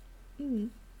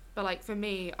 But like, for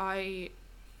me, I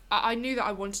knew that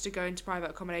I wanted to go into private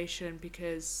accommodation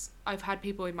because I've had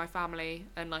people in my family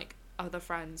and like other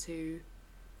friends who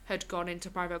had gone into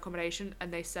private accommodation,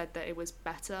 and they said that it was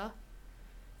better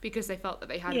because they felt that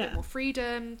they had a bit more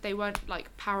freedom. They weren't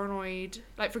like paranoid.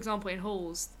 Like, for example, in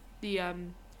halls, the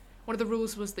one of the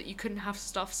rules was that you couldn't have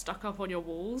stuff stuck up on your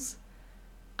walls.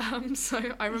 So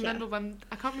I remember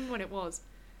I can't remember when it was.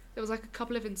 There was like a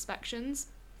couple of inspections,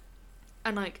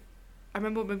 and like, I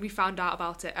remember when we found out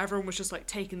about it, everyone was just like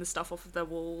taking the stuff off of their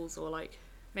walls, or like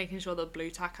making sure the blue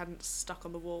tack hadn't stuck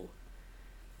on the wall.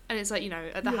 And it's like, you know,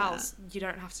 at the house, you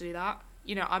don't have to do that.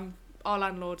 You know, our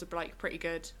landlords are like pretty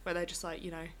good, where they're just like,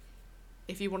 you know,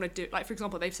 if you want to do, like, for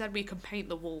example, they've said we can paint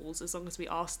the walls as long as we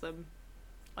ask them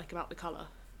like about the colour.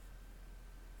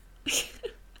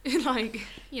 Like,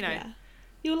 you know. Yeah.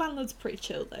 Your landlord's pretty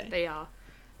chill though. They are.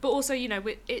 But also, you know,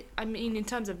 I mean, in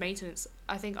terms of maintenance,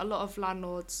 I think a lot of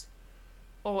landlords,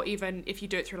 or even if you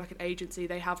do it through like an agency,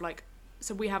 they have like,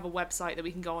 so we have a website that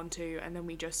we can go onto, and then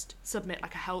we just submit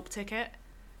like a help ticket,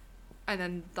 and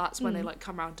then that's when they like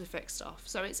come around to fix stuff.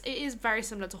 So it is very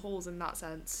similar to halls in that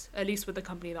sense, at least with the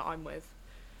company that I'm with.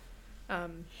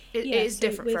 It is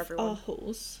different for everyone. Our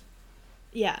halls,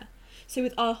 so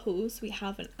with our halls we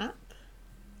have an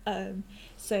app.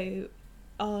 So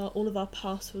all of our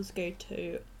parcels go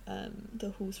to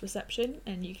the hall's reception,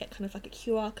 and you get kind of like a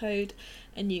QR code,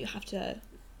 and you have to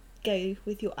go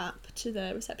with your app to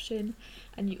the reception,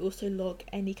 and you also log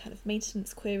any kind of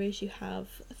maintenance queries you have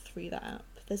through that app.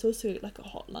 There's also like a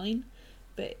hotline,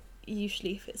 but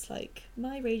usually if it's like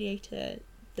my radiator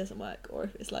doesn't work, or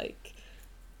if it's like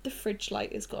the fridge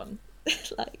light is gone,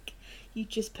 like, you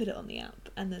just put it on the app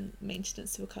and then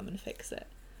maintenance will come and fix it.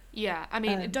 Yeah, I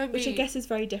mean, which I guess is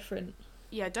very different.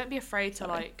 Yeah, don't be afraid to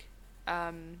like,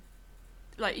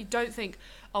 you don't think,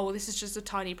 oh, well, this is just a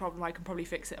tiny problem, I can probably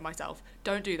fix it myself.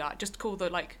 Don't do that. Just call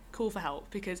for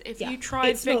help, because if you try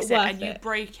and fix it and you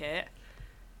break it,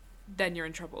 then you're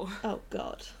in trouble. Oh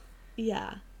god.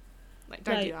 Yeah. Like,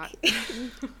 don't do that.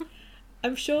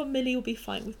 I'm sure Millie will be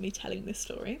fine with me telling this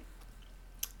story.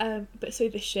 But so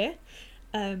this year,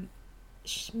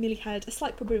 Millie had a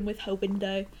slight problem with her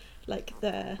window, like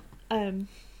the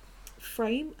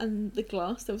frame and the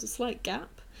glass, there was a slight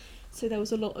gap, so there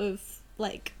was a lot of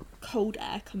like cold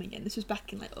air coming in. This was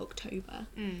back in like October.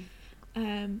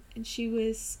 And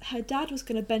her dad was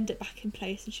going to bend it back in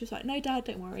place, and she was like, no Dad,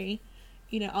 don't worry,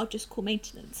 you know, I'll just call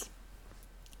maintenance.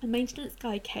 The maintenance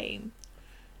guy came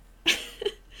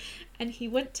and he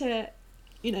went to,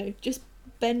 you know, just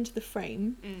bend the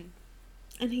frame,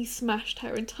 and he smashed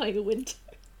her entire window.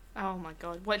 Oh my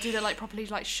god. What, did it like properly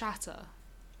like shatter?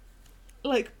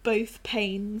 Like, both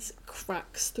panes,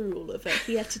 cracks through all of it.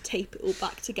 He had to tape it all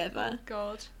back together. Oh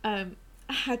god. I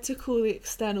had to call the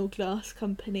external glass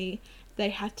company. They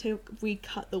had to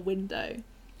recut the window.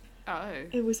 Oh.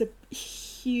 It was a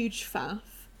huge faff.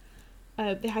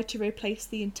 They had to replace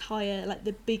the entire, like,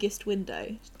 the biggest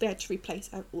window. They had to replace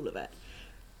all of it.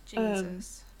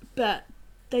 Jesus. But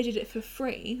they did it for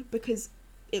free because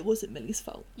it wasn't Millie's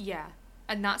fault. Yeah.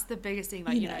 And that's the biggest thing,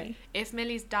 like, you know, if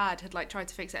Millie's dad had, like, tried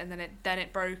to fix it and then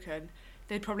it broken,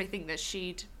 they'd probably think that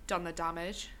she'd done the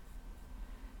damage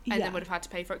and then would have had to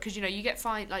pay for it. Because, you know, you get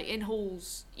fined, like, in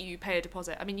halls, you pay a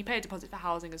deposit. I mean, you pay a deposit for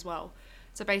housing as well.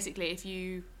 So basically, if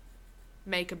you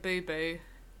make a boo-boo,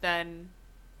 then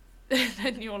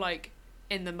you're, like,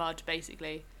 in the mud,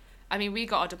 basically. I mean, we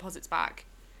got our deposits back,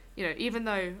 you know, even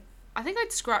though I think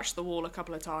I'd scratched the wall a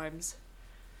couple of times.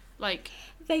 Like,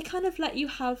 they kind of let you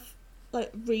have,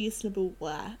 like, reasonable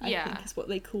wear, I think is what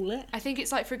they call it. I think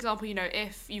it's like, for example, you know,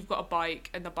 if you've got a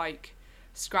bike and the bike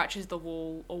scratches the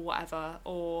wall or whatever,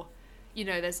 or, you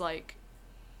know, there's like,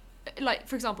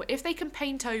 for example, if they can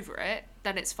paint over it,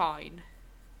 then it's fine.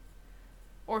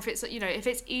 Or if it's, you know, if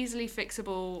it's easily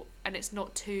fixable and it's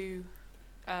not too,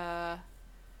 like,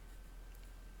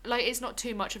 it's not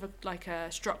too much of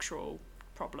a structural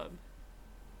problem.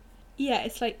 Yeah,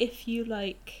 it's like if you,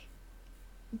 like,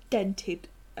 dented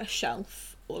a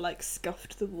shelf or, like,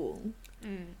 scuffed the wall,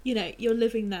 you know, you're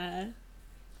living there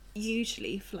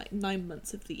usually for, like, 9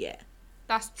 months of the year.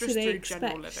 That's just through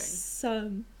general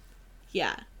living.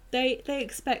 They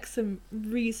expect some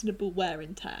reasonable wear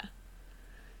and tear.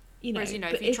 You know, whereas, you know,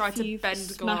 if you try to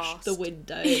bend glass, smashed the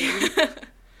window,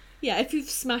 yeah, if you've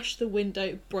smashed the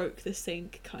window, broke the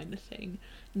sink, kind of thing,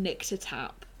 nicked a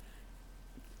tap,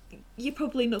 you're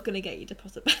probably not going to get your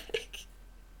deposit back.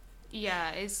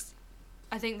 Yeah,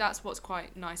 I think that's what's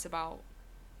quite nice about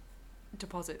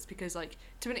deposits, because, like,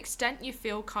 to an extent you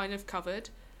feel kind of covered,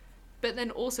 but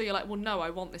then also you're like, well, no, I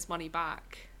want this money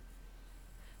back.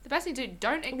 The best thing to do,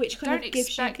 don't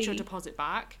expect your deposit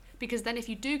back, because then if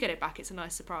you do get it back, it's a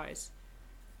nice surprise.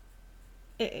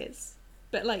 It is.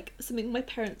 But, like, something my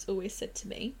parents always said to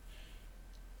me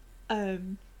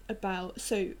about,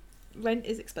 so rent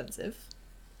is expensive.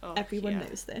 Everyone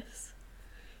knows this.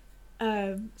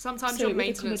 Sometimes your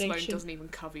maintenance loan doesn't even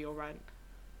cover your rent.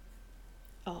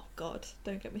 Oh God,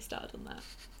 don't get me started on that.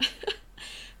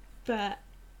 But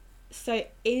so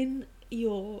in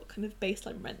your kind of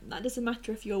baseline rent, that doesn't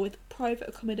matter if you're with private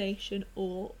accommodation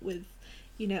or with,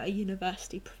 you know, a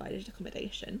university provided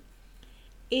accommodation.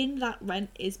 In that rent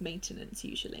is maintenance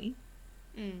usually.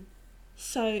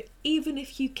 So even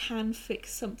if you can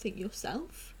fix something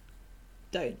yourself,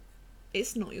 don't.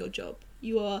 It's not your job.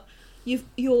 You're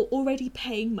already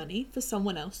paying money for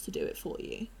someone else to do it for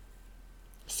you.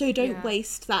 So don't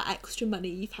waste that extra money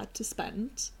you've had to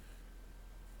spend.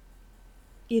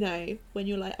 You know, when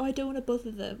you're like, oh, I don't want to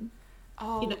bother them.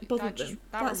 Oh, you know, bother them.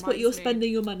 That's what you're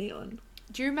spending your money on.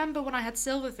 Do you remember when I had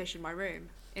silverfish in my room,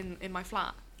 in my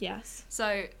flat? Yes.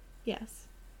 So, yes.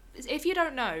 If you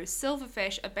don't know,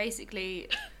 silverfish are basically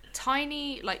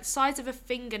tiny, like, size of a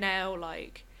fingernail,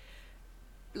 like...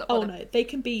 Oh, no, they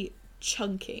can be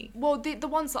chunky. Well, the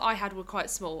ones that I had were quite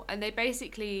small, and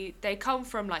they come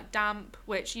from, like, damp,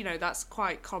 which, you know, that's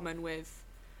quite common with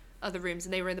other rooms,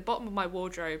 and they were in the bottom of my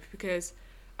wardrobe, because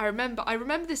I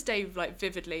remember this day, like,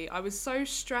 vividly. I was so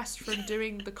stressed from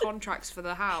doing the contracts for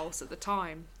the house at the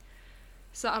time,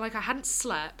 so I hadn't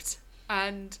slept,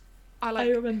 and I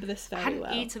remember this very well. I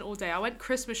hadn't eaten all day. I went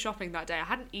Christmas shopping that day. I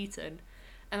hadn't eaten,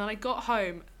 and then I got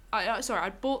home.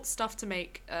 I bought stuff to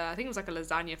make, I think it was like a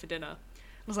lasagna for dinner.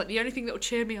 I was like, the only thing that will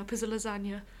cheer me up is a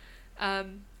lasagna.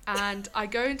 And I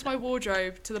go into my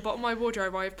wardrobe, to the bottom of my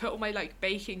wardrobe, where I've put all my, like,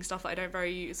 baking stuff that I don't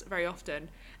use very often.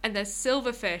 And there's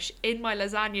silverfish in my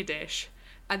lasagna dish.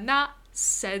 And that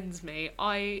sends me.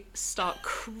 I start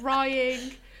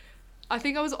crying. I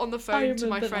think I was on the phone to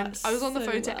my friend. I was on the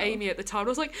phone to Amy at the time. I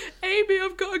was like, Amy,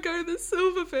 I've got to go, there's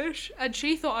silverfish. And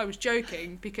she thought I was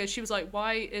joking, because she was like,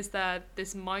 why is there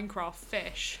this Minecraft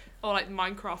fish, or, like,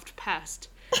 Minecraft pest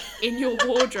in your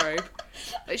wardrobe?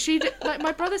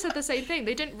 My brother said the same thing.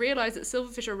 They didn't realise that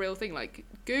silverfish are a real thing. Like,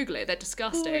 Google it, they're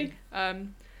disgusting.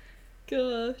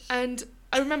 Gosh. And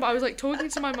I remember I was, like, talking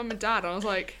to my mum and dad, and I was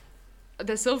like,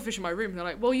 there's silverfish in my room. And they're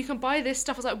like, well, you can buy this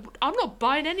stuff. I was like, I'm not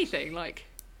buying anything. Like,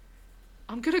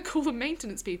 I'm gonna call the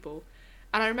maintenance people.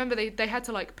 And I remember they had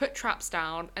to, like, put traps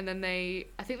down, and then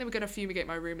I think they were gonna fumigate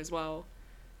my room as well.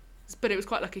 But it was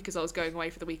quite lucky because I was going away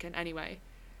for the weekend anyway.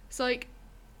 It's like,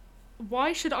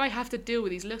 why should I have to deal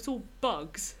with these little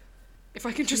bugs if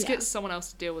I can just get someone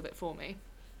else to deal with it for me?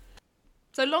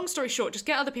 So long story short, just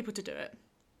get other people to do it.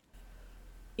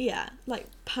 Yeah, like,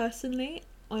 personally,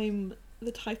 I'm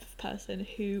the type of person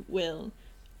who will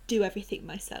do everything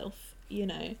myself, you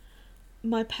know.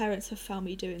 My parents have found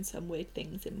me doing some weird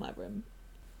things in my room.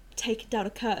 Taking down a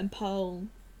curtain pole,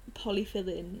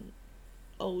 polyfilling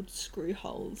old screw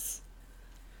holes.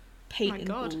 painting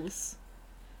God. walls.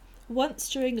 Once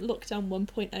during lockdown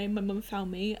 1.0, my mum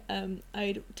found me.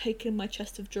 I'd taken my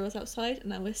chest of drawers outside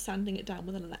and I was sanding it down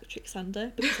with an electric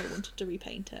sander because I wanted to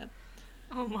repaint it.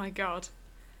 Oh my God.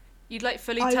 You'd like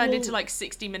fully I turned will- into like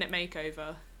 60-minute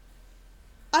makeover.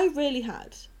 I really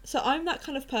had. So I'm that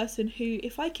kind of person who,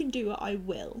 if I can do it, I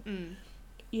will.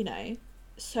 You know.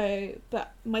 So,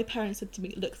 but my parents said to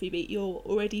me, "Look, Phoebe, you're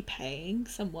already paying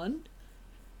someone.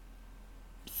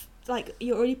 Like,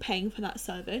 you're already paying for that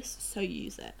service, so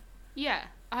use it." Yeah,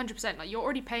 100%. Like, you're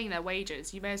already paying their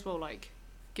wages. You may as well, like,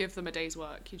 give them a day's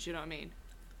work. Do you know what I mean?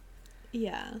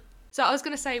 Yeah. So I was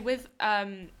going to say, with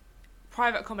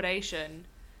private accommodation,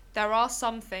 there are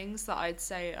some things that I'd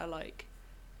say are, like,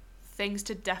 things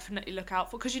to definitely look out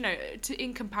for. Because, you know,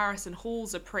 in comparison,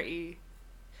 halls are pretty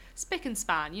spick and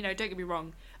span. You know, don't get me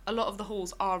wrong. A lot of the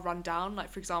halls are run down. Like,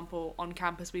 for example, on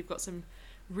campus, we've got some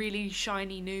really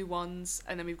shiny new ones.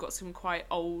 And then we've got some quite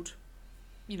old,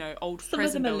 you know, old Some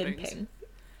prison of them are buildings. limping.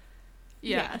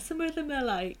 Yeah. Some of them are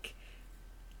like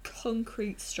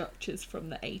concrete structures from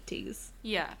the 80s.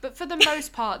 Yeah, but for the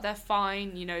most part, they're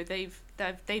fine. You know, they've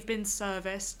been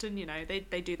serviced, and you know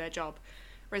they do their job.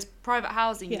 Whereas private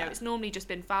housing, you know, Yeah. it's normally just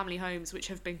been family homes which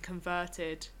have been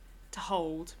converted to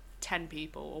hold 10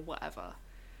 people or whatever.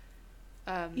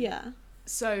 Yeah.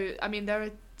 So I mean, there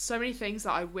are so many things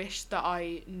that I wish that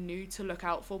I knew to look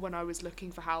out for when I was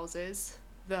looking for houses.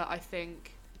 That I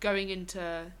think going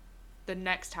into the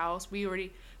next house,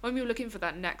 when we were looking for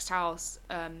that next house,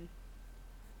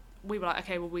 we were like,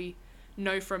 okay, well, we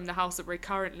know from the house that we're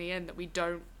currently in that we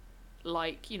don't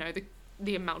like, you know,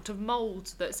 the amount of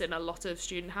mould that's in a lot of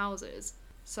student houses.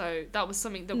 So that was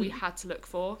something that we had to look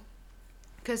for.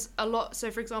 Because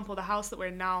so for example, the house that we're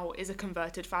in now is a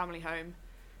converted family home.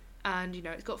 And, you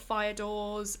know, it's got fire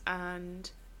doors and,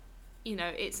 you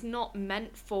know, it's not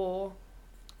meant for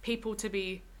people to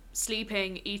be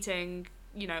sleeping, eating,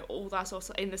 you know, all that sort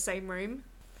of in the same room.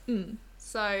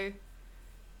 So,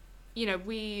 you know,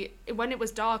 when it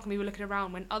was dark and we were looking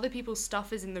around, when other people's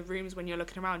stuff is in the rooms when you're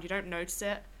looking around, you don't notice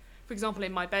it. For example,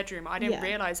 in my bedroom, I didn't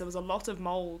realise there was a lot of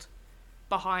mould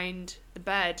behind the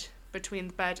bed, between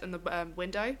the bed and the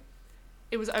window.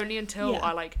 It was only until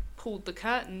I, like, pulled the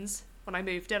curtains when I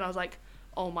moved in, I was like,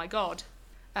 oh my God.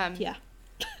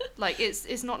 Like,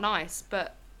 it's not nice,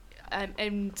 but,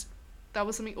 and that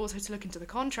was something also to look into the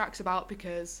contracts about,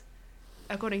 because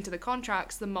according to the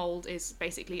contracts, the mould is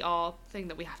basically our thing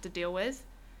that we have to deal with.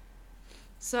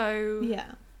 So,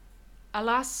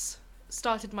 alas,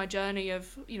 started my journey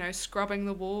of, you know, scrubbing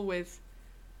the wall with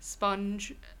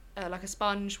like a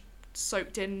sponge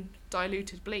soaked in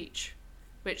diluted bleach,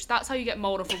 which that's how you get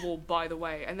mould off a wall, by the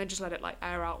way, and then just let it, like,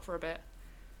 air out for a bit.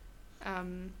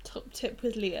 Top tip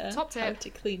with Leah. Top tip. How to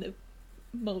clean a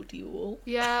mouldy wall.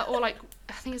 Yeah, or, like,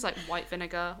 I think it's, like, white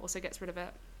vinegar also gets rid of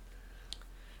it.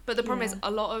 But the problem is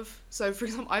so for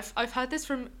example, I've heard this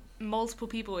from multiple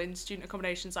people in student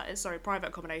accommodations, private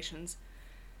accommodations.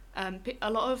 A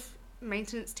lot of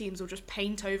maintenance teams will just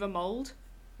paint over mould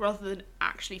rather than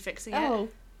actually fixing it. Oh,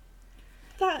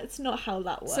 that's not how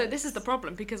that works. So this is the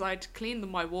problem, because I'd cleaned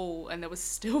my wall and there was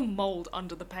still mould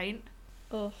under the paint.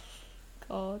 Oh,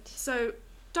 God. So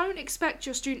don't expect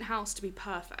your student house to be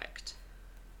perfect.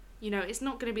 You know, it's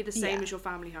not going to be the same as your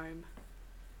family home.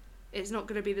 It's not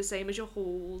going to be the same as your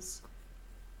halls.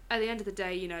 At the end of the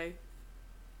day, you know,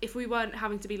 if we weren't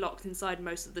having to be locked inside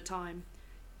most of the time,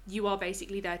 you are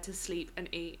basically there to sleep and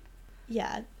eat.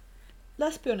 Yeah.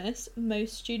 Let's be honest,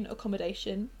 most student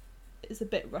accommodation is a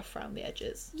bit rough around the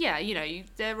edges. Yeah, you know,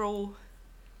 they're all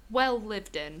well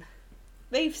lived in.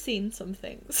 They've seen some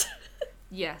things.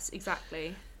 Yes,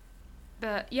 exactly.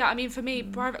 But yeah, I mean, for me,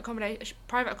 private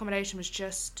accommodation was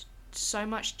just so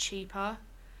much cheaper.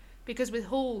 Because with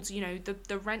halls, you know,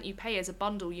 the rent you pay is a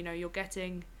bundle. You know, you're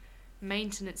getting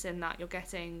maintenance in that. You're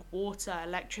getting water,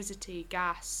 electricity,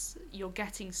 gas. You're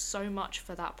getting so much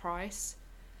for that price.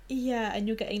 Yeah, and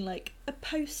you're getting, like, a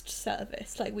post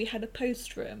service. Like, we had a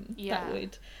post room that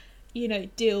would, you know,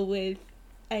 deal with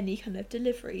any kind of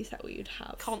deliveries that we would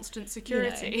have. Constant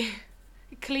security. You know.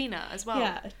 Cleaner as well.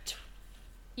 Yeah.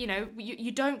 You know,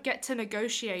 you don't get to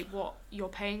negotiate what you're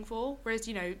paying for. Whereas,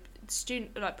 you know,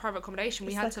 private accommodation,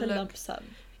 we had to look. Lump sum.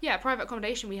 Yeah, private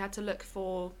accommodation, we had to look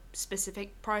for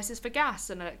specific prices for gas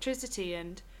and electricity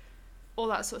and all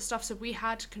that sort of stuff. So we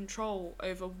had control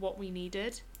over what we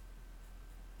needed.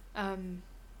 You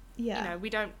know, we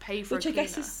don't pay for a cleaner.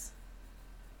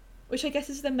 Which I guess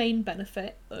is the main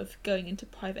benefit of going into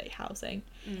private housing,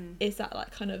 is that,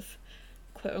 like, kind of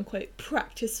quote unquote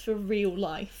practice for real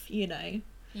life, you know.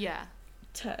 Yeah.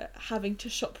 To having to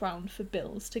shop around for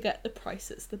bills to get the price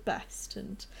that's the best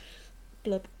and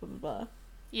blah blah blah blah.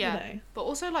 Yeah. You know? But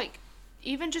also, like,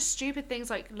 even just stupid things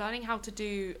like learning how to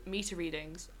do meter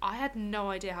readings. I had no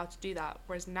idea how to do that,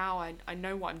 whereas now I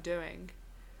know what I'm doing.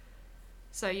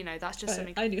 So, you know, that's just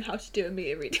something... I knew how to do a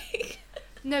meter reading.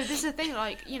 No, this is the thing,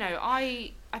 like, you know,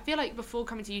 I feel like before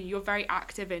coming to uni, you're very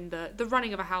active in the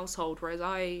running of a household, whereas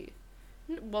I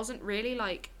wasn't really,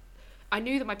 like... I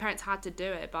knew that my parents had to do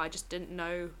it, but I just didn't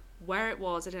know where it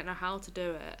was. I didn't know how to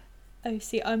do it. Oh,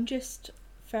 see, I'm just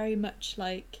very much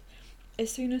like, as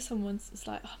soon as someone's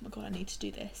like, oh my god, I need to do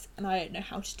this, and I don't know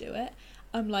how to do it,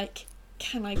 I'm like,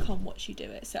 can I come watch you do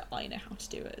it so I know how to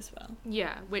do it as well?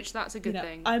 Yeah, which that's a good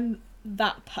thing. I'm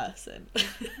that person,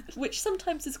 which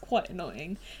sometimes is quite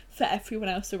annoying for everyone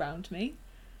else around me,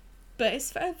 but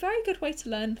it's a very good way to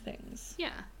learn things.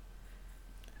 Yeah.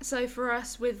 So for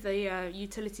us, with the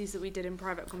utilities that we did in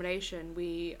private accommodation,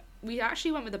 we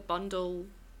actually went with a bundle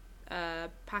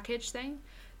package thing.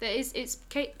 It's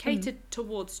catered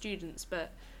towards students,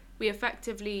 but we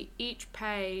effectively each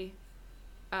pay...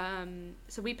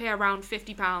 so we pay around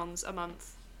 £50 a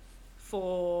month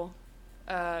for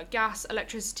gas,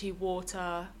 electricity,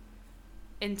 water,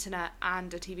 internet,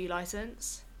 and a TV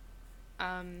licence.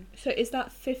 So is that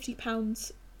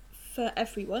 £50 for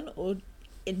everyone or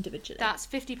individually? That's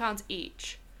 £50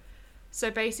 each. So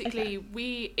basically,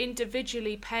 we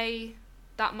individually pay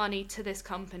that money to this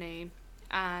company,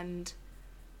 and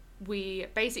we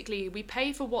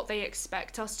pay for what they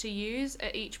expect us to use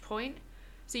at each point.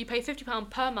 So you pay £50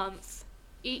 per month,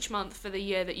 each month for the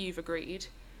year that you've agreed.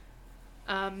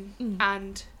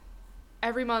 And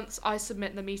every month I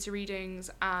submit the meter readings,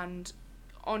 and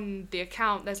on the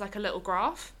account there's like a little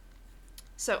graph.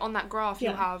 So on that graph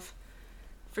you'll have,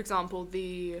 for example,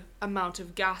 the amount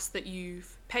of gas that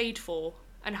you've paid for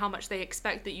and how much they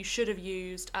expect that you should have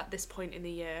used at this point in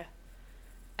the year.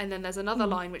 And then there's another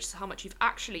line which is how much you've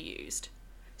actually used.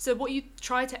 So what you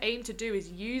try to aim to do is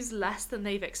use less than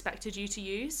they've expected you to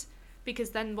use,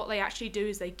 because then what they actually do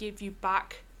is they give you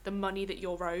back the money that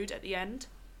you're owed at the end.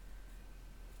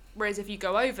 Whereas if you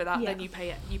go over that, then you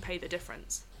pay the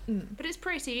difference. But it's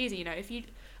pretty easy, you know,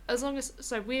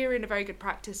 so we're in a very good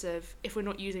practice of, if we're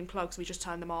not using plugs, we just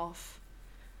turn them off.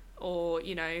 Or,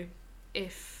 you know,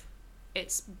 if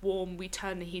it's warm, we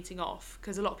turn the heating off,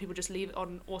 because a lot of people just leave it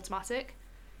on automatic.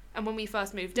 And when we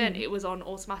first moved in, it was on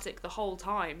automatic the whole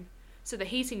time. So the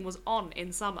heating was on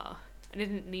in summer, and it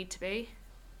didn't need to be.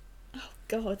 Oh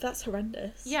god, that's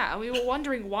horrendous. Yeah, and we were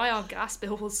wondering why our gas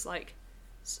bill was like,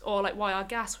 or like why our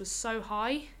gas was so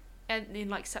high in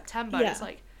like September. Yeah.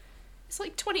 It's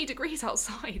like 20 degrees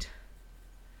outside.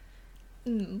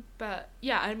 But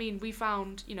yeah, I mean, we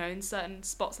found, you know, in certain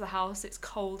spots of the house it's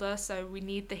colder, so we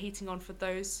need the heating on for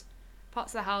those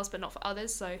parts of the house, but not for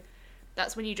others. So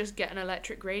that's when you just get an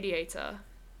electric radiator,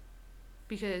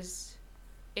 because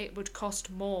it would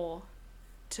cost more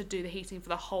to do the heating for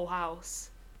the whole house.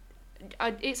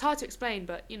 It's hard to explain,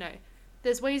 but, you know,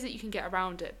 there's ways that you can get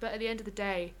around it. But at the end of the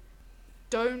day,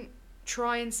 don't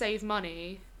try and save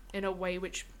money in a way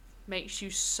which makes you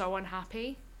so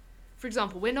unhappy. For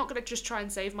example, we're not going to just try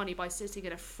and save money by sitting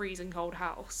in a freezing cold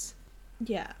house.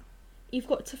 Yeah. You've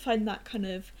got to find that kind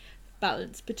of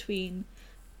balance between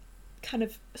kind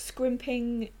of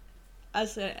scrimping,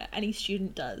 as any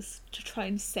student does, to try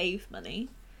and save money,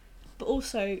 but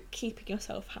also keeping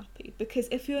yourself happy. Because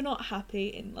if you're not happy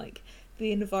in like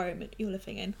the environment you're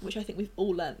living in, which I think we've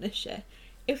all learned this year,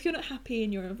 if you're not happy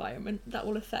in your environment, that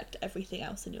will affect everything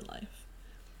else in your life.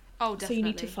 Oh, definitely. So you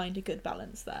need to find a good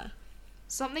balance there.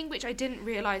 Something which I didn't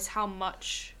realise how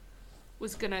much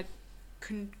was going to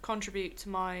contribute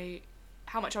to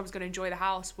how much I was going to enjoy the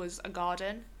house was a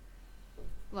garden.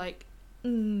 Like,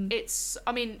 it's,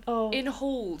 I mean, in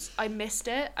halls, I missed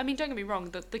it. I mean, don't get me wrong,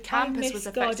 the campus was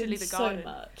effectively the garden. So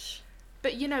much.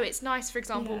 But, you know, it's nice, for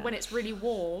example, when it's really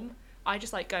warm, I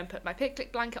just, like, go and put my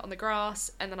picnic blanket on the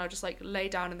grass, and then I'll just, like, lay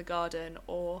down in the garden.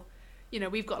 Or, you know,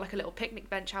 we've got, like, a little picnic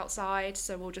bench outside,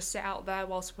 so we'll just sit out there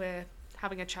whilst we're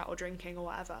having a chat or drinking or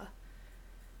whatever.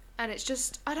 And it's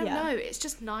just, I don't know, it's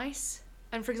just nice.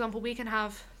 And, for example, we can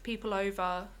have people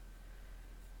over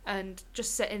and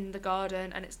just sit in the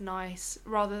garden, and it's nice,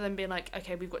 rather than being like,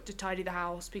 okay, we've got to tidy the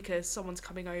house because someone's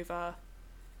coming over.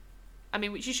 I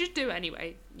mean, which you should do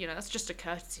anyway, you know, that's just a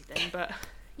courtesy thing, but,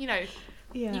 you know,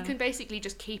 you can basically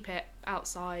just keep it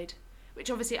outside,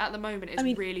 which obviously at the moment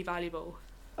is really valuable.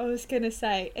 I was going to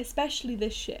say, especially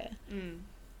this year,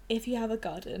 if you have a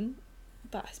garden,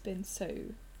 that has been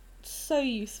so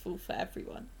useful for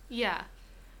everyone. Yeah.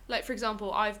 Like, for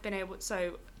example, I've been able,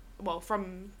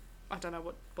 from, I don't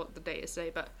know what the date is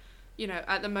today, but, you know,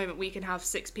 at the moment we can have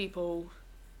 6 people,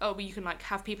 you can, like,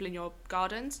 have people in your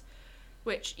gardens.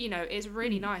 which, you know, is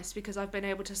really nice because I've been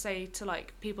able to say to,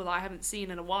 like, people that I haven't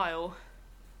seen in a while,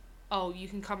 oh, you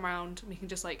can come round, we can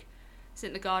just, like, sit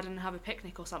in the garden and have a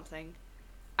picnic or something.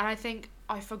 And I think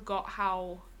I forgot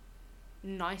how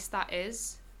nice that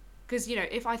is. Because, you know,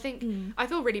 I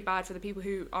feel really bad for the people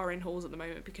who are in halls at the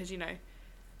moment because, you know,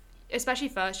 especially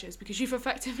first years, because you've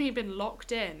effectively been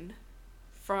locked in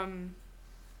from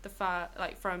the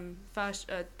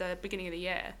beginning of the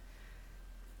year.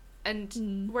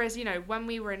 And whereas, you know, when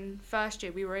we were in first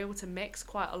year, we were able to mix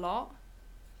quite a lot.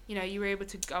 You know, you were able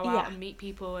to go out and meet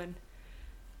people and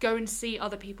go and see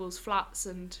other people's flats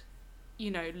and,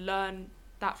 you know, learn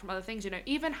that from other things. You know,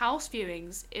 even house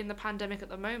viewings in the pandemic at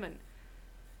the moment,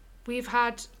 we've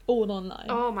had all online.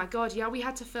 Oh my god, yeah, we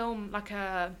had to film like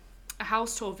a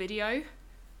house tour video.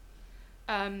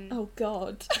 Oh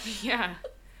god. Yeah,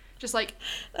 just like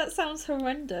that sounds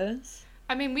horrendous.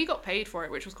 I mean, we got paid for it,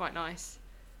 which was quite nice.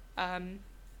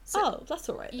 So, that's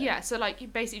all right then. Yeah, so like you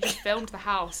basically just filmed the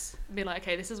house and be like,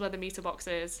 okay, this is where the meter box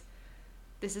is,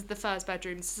 this is the first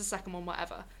bedroom, this is the second one,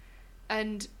 whatever.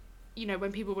 And, you know,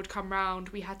 when people would come round,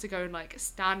 we had to go and like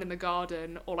stand in the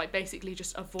garden or like basically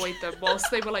just avoid them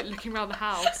whilst they were like looking around the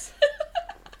house.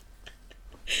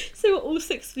 So all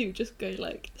six of you just go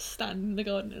like stand in the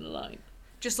garden in a line,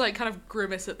 just like kind of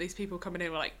grimace at these people coming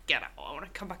in. We're like, get out, I want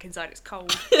to come back inside, it's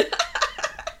cold.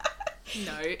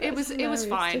 No, it was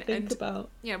fine. And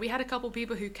yeah, we had a couple of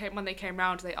people who came, when they came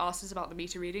round, they asked us about the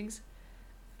meter readings,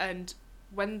 and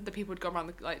when the people had gone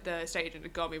around, the estate agent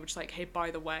had gone, we were just like, hey, by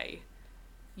the way,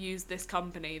 use this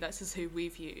company, this is who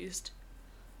we've used,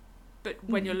 but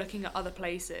when you're looking at other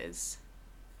places,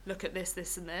 look at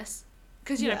this and this,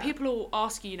 because you know, people will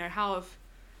ask you, you know,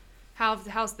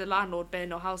 how's the landlord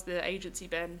been, or how's the agency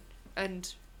been,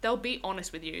 and they'll be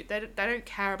honest with you. They don't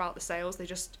care about the sales, they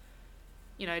just,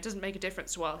 you know, it doesn't make a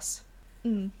difference to us.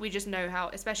 We just know how,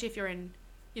 especially if you're in,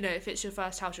 you know, if it's your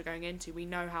first house you're going into, we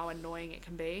know how annoying it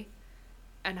can be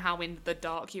and how in the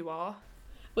dark you are.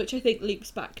 Which I think loops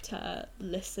back to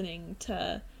listening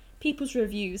to people's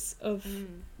reviews of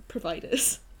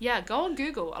providers. Yeah, go on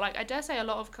Google. Like, I dare say a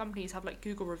lot of companies have like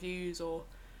Google reviews, or,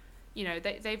 you know,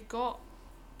 they've got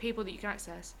people that you can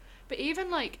access. But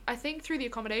even like, I think through the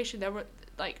accommodation there were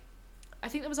like, I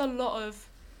think there was a lot of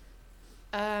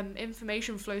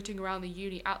information floating around the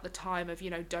uni at the time of, you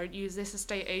know, don't use this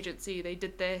estate agency, they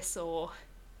did this, or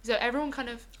so everyone kind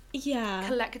of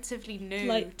collectively knew,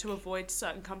 like, to avoid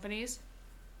certain companies.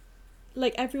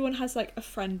 Like everyone has like a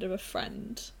friend of a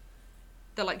friend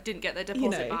that like didn't get their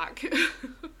deposit back.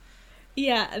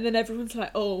 Yeah, and then everyone's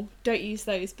like, oh, don't use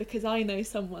those because I know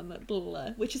someone that blah, blah,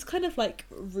 blah, which is kind of like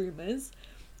rumours,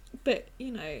 but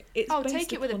you know, it's based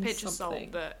take it with a upon pinch of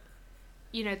salt, but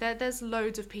you know, there's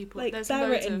loads of people, like, there's bear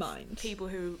loads it in of mind. People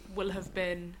who will have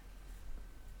been,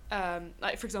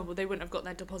 like for example, they wouldn't have got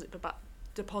their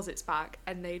deposits back,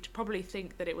 and they'd probably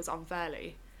think that it was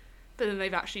unfairly, but then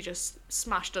they've actually just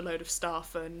smashed a load of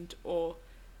stuff, or,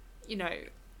 you know,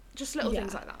 just little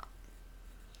things like that.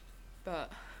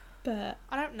 But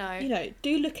I don't know. You know,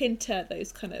 do look into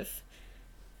those kind of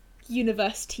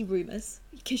university rumours,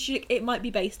 because it might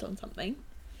be based on something.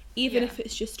 Even if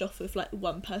it's just off of like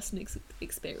one person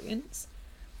experience,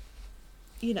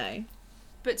 you know.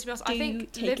 But to be honest, I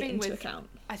think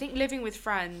living with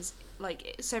friends,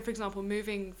 like, so for example,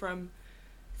 moving from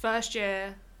first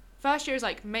year is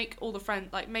like make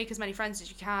as many friends as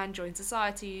you can, join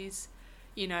societies,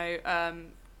 you know,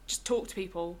 just talk to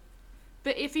people.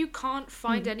 But if you can't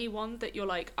find anyone that you're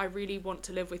like, I really want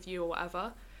to live with you or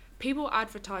whatever, people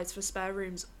advertise for spare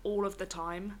rooms all of the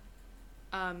time.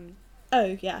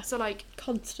 Oh, yeah. So, like,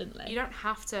 constantly. You don't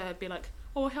have to be like,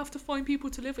 oh, I have to find people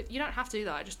to live with. You don't have to do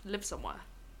that. Just live somewhere.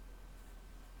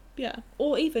 Yeah.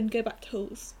 Or even go back to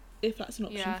halls, if that's an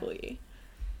option for you.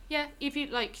 Yeah, if you,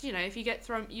 like, you know, if you get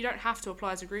thrown, you don't have to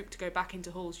apply as a group to go back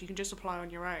into halls. You can just apply on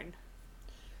your own.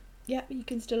 Yeah, you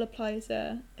can still apply as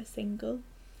a single.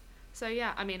 So,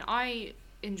 yeah, I mean, I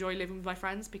enjoy living with my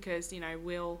friends because, you know,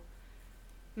 we'll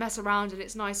mess around, and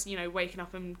it's nice, you know, waking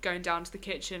up and going down to the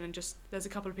kitchen and just, there's a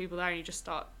couple of people there and you just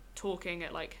start talking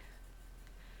at like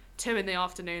 2 in the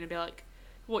afternoon and be like,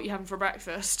 what are you having for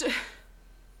breakfast?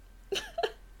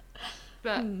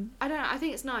 But I don't know, I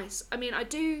think it's nice. I mean,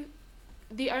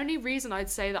 the only reason I'd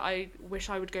say that I wish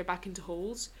I would go back into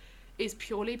halls is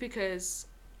purely because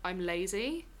I'm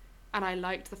lazy and I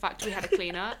liked the fact we had a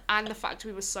cleaner and the fact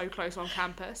we were so close on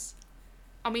campus.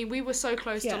 I mean, we were so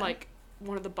close to like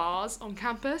one of the bars on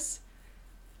campus,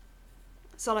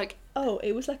 so like, oh,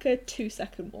 it was like a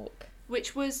 2-second walk,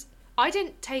 which was, I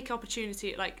didn't take up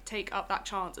that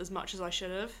chance as much as I should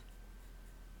have.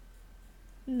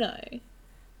 No,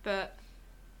 but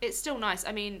it's still nice.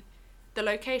 I mean, the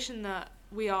location that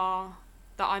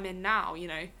I'm in now, you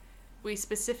know, we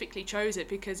specifically chose it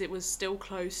because it was still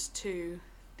close to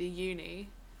the uni.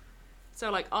 So,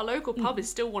 like, our local pub is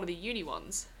still one of the uni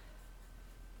ones.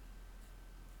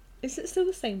 Is it still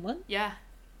the same one? Yeah.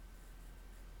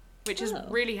 Which is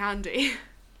really handy.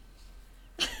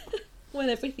 When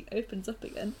everything opens up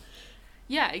again.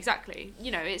 Yeah, exactly.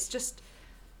 You know, it's just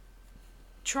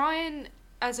try and,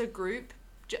 as a group,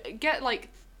 get, like,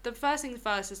 the first thing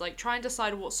first is, like, try and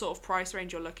decide what sort of price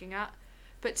range you're looking at.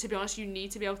 But to be honest, you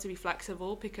need to be able to be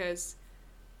flexible because,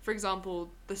 for example,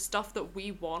 the stuff that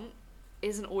we want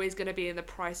isn't always going to be in the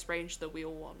price range that we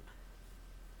all want.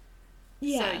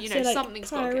 Yeah, so, you know, like,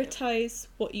 something's got to give. Prioritise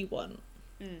what you want.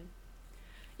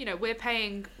 You know, we're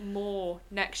paying more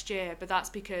next year, but that's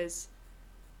because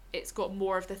it's got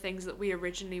more of the things that we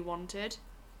originally wanted.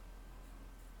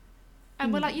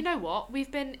 And we're like, you know what?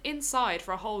 We've been inside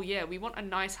for a whole year. We want a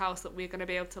nice house that we're going to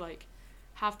be able to, like,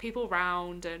 have people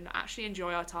round and actually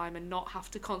enjoy our time and not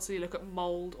have to constantly look at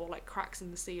mould or, like, cracks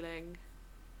in the ceiling.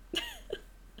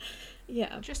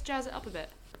 Yeah. Just jazz it up a bit.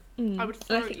 I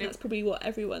think that's probably what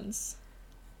everyone's...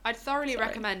 I'd thoroughly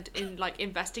recommend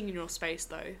investing in your space,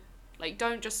 though. Like,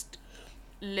 don't just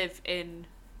live in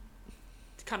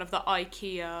kind of the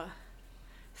IKEA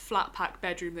flat pack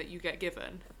bedroom that you get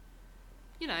given.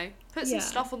 You know, put some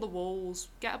stuff on the walls,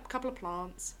 get a couple of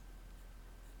plants.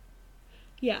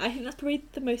 Yeah, I think that's probably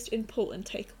the most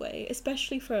important takeaway,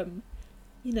 especially from,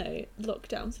 you know,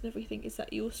 lockdowns and everything, is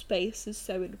that your space is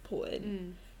so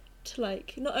important to,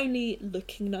 like, not only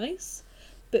looking nice,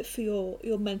 but for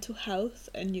your mental health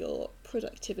and your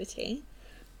productivity.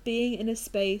 Being in a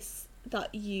space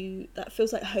that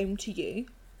feels like home to you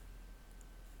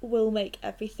will make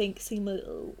everything seem a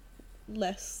little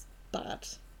less bad.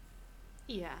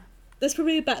 Yeah. There's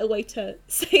probably a better way to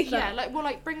say that. Yeah, like, well,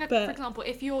 like, for example,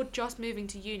 if you're just moving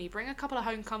to uni, bring a couple of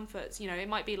home comforts. You know, it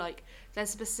might be like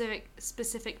there's a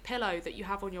specific pillow that you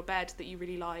have on your bed that you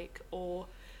really like, or,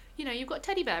 you know, you've got a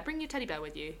teddy bear, bring your teddy bear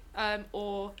with you.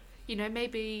 Or, you know,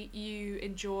 maybe you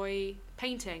enjoy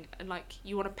painting and, like,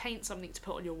 you want to paint something to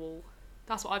put on your wall.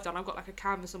 That's what I've done. I've got, like, a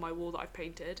canvas on my wall that I've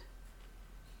painted.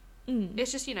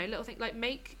 It's just, you know, little things, like,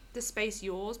 make the space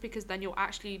yours, because then you'll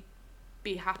actually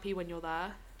be happy when you're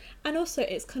there. And also,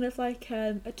 it's kind of like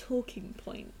a talking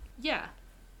point. Yeah.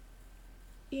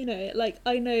 You know, like,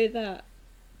 I know that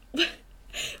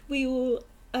we all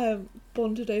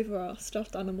bonded over our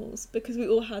stuffed animals because we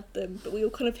all had them, but we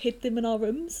all kind of hid them in our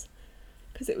rooms.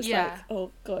 Because it was like,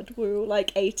 oh God, we're all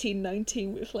like 18,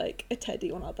 19 with like a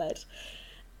teddy on our bed.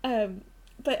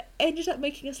 But it ended up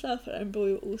making us laugh. I remember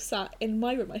we were all sat in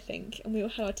my room, I think, and we all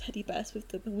had our teddy bears with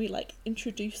them, and we like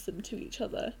introduced them to each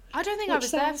other. I don't think I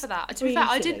was there for that. To be fair,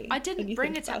 I didn't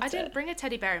bring a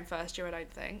teddy bear in first year. I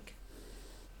don't think.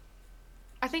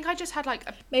 I think I just had like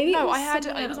a... Maybe no, it was I had.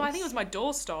 someone It was. I else. think it was my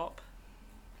doorstop.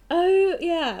 Oh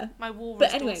yeah. My walrus.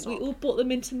 But anyway, doorstop. we all brought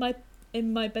them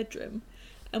in my bedroom,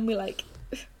 and we like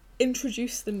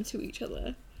introduced them to each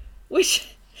other,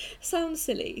 which sounds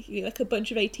silly. You know, like a bunch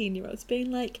of 18-year-olds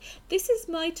being like, "This is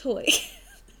my toy."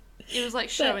 It was like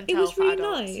show and tell. It was really for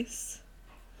adults. nice.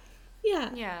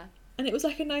 Yeah. Yeah. And it was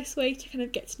like a nice way to kind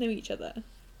of get to know each other.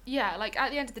 Yeah, like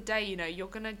at the end of the day, you know, you're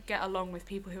gonna get along with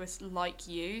people who are like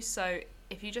you. So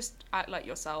if you just act like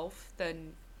yourself,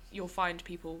 then you'll find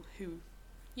people who,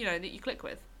 you know, that you click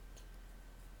with.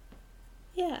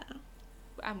 Yeah.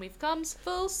 And we've come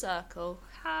full circle.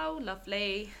 How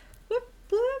lovely. Whoop,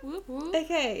 whoop. Whoop, whoop.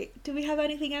 Okay, do we have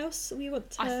anything else we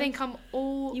want to... I think I'm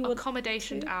all you want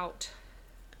accommodationed to? out.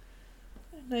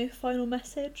 No final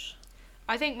message?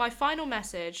 I think my final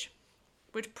message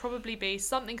would probably be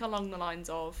something along the lines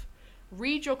of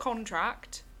read your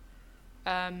contract,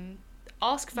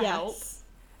 ask for help,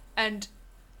 and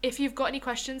if you've got any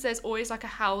questions, there's always like a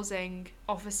housing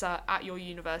officer at your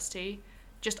university.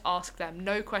 Just ask them.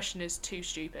 No question is too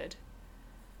stupid.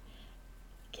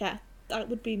 Yeah, that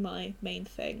would be my main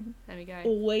thing. There we go.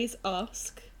 Always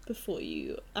ask before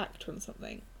you act on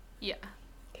something. Yeah.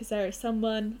 Because there is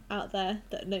someone out there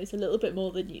that knows a little bit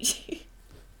more than you do.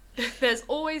 There's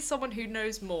always someone who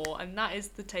knows more, and that is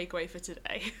the takeaway for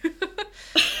today.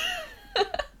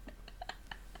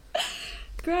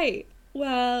 Great.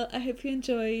 Well, I hope you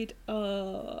enjoyed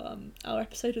our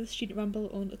episode of the Student Ramble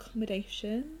on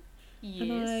accommodation. Yes.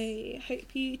 And I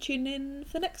hope you tune in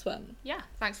for the next one. Yeah,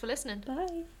 thanks for listening.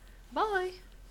 Bye. Bye.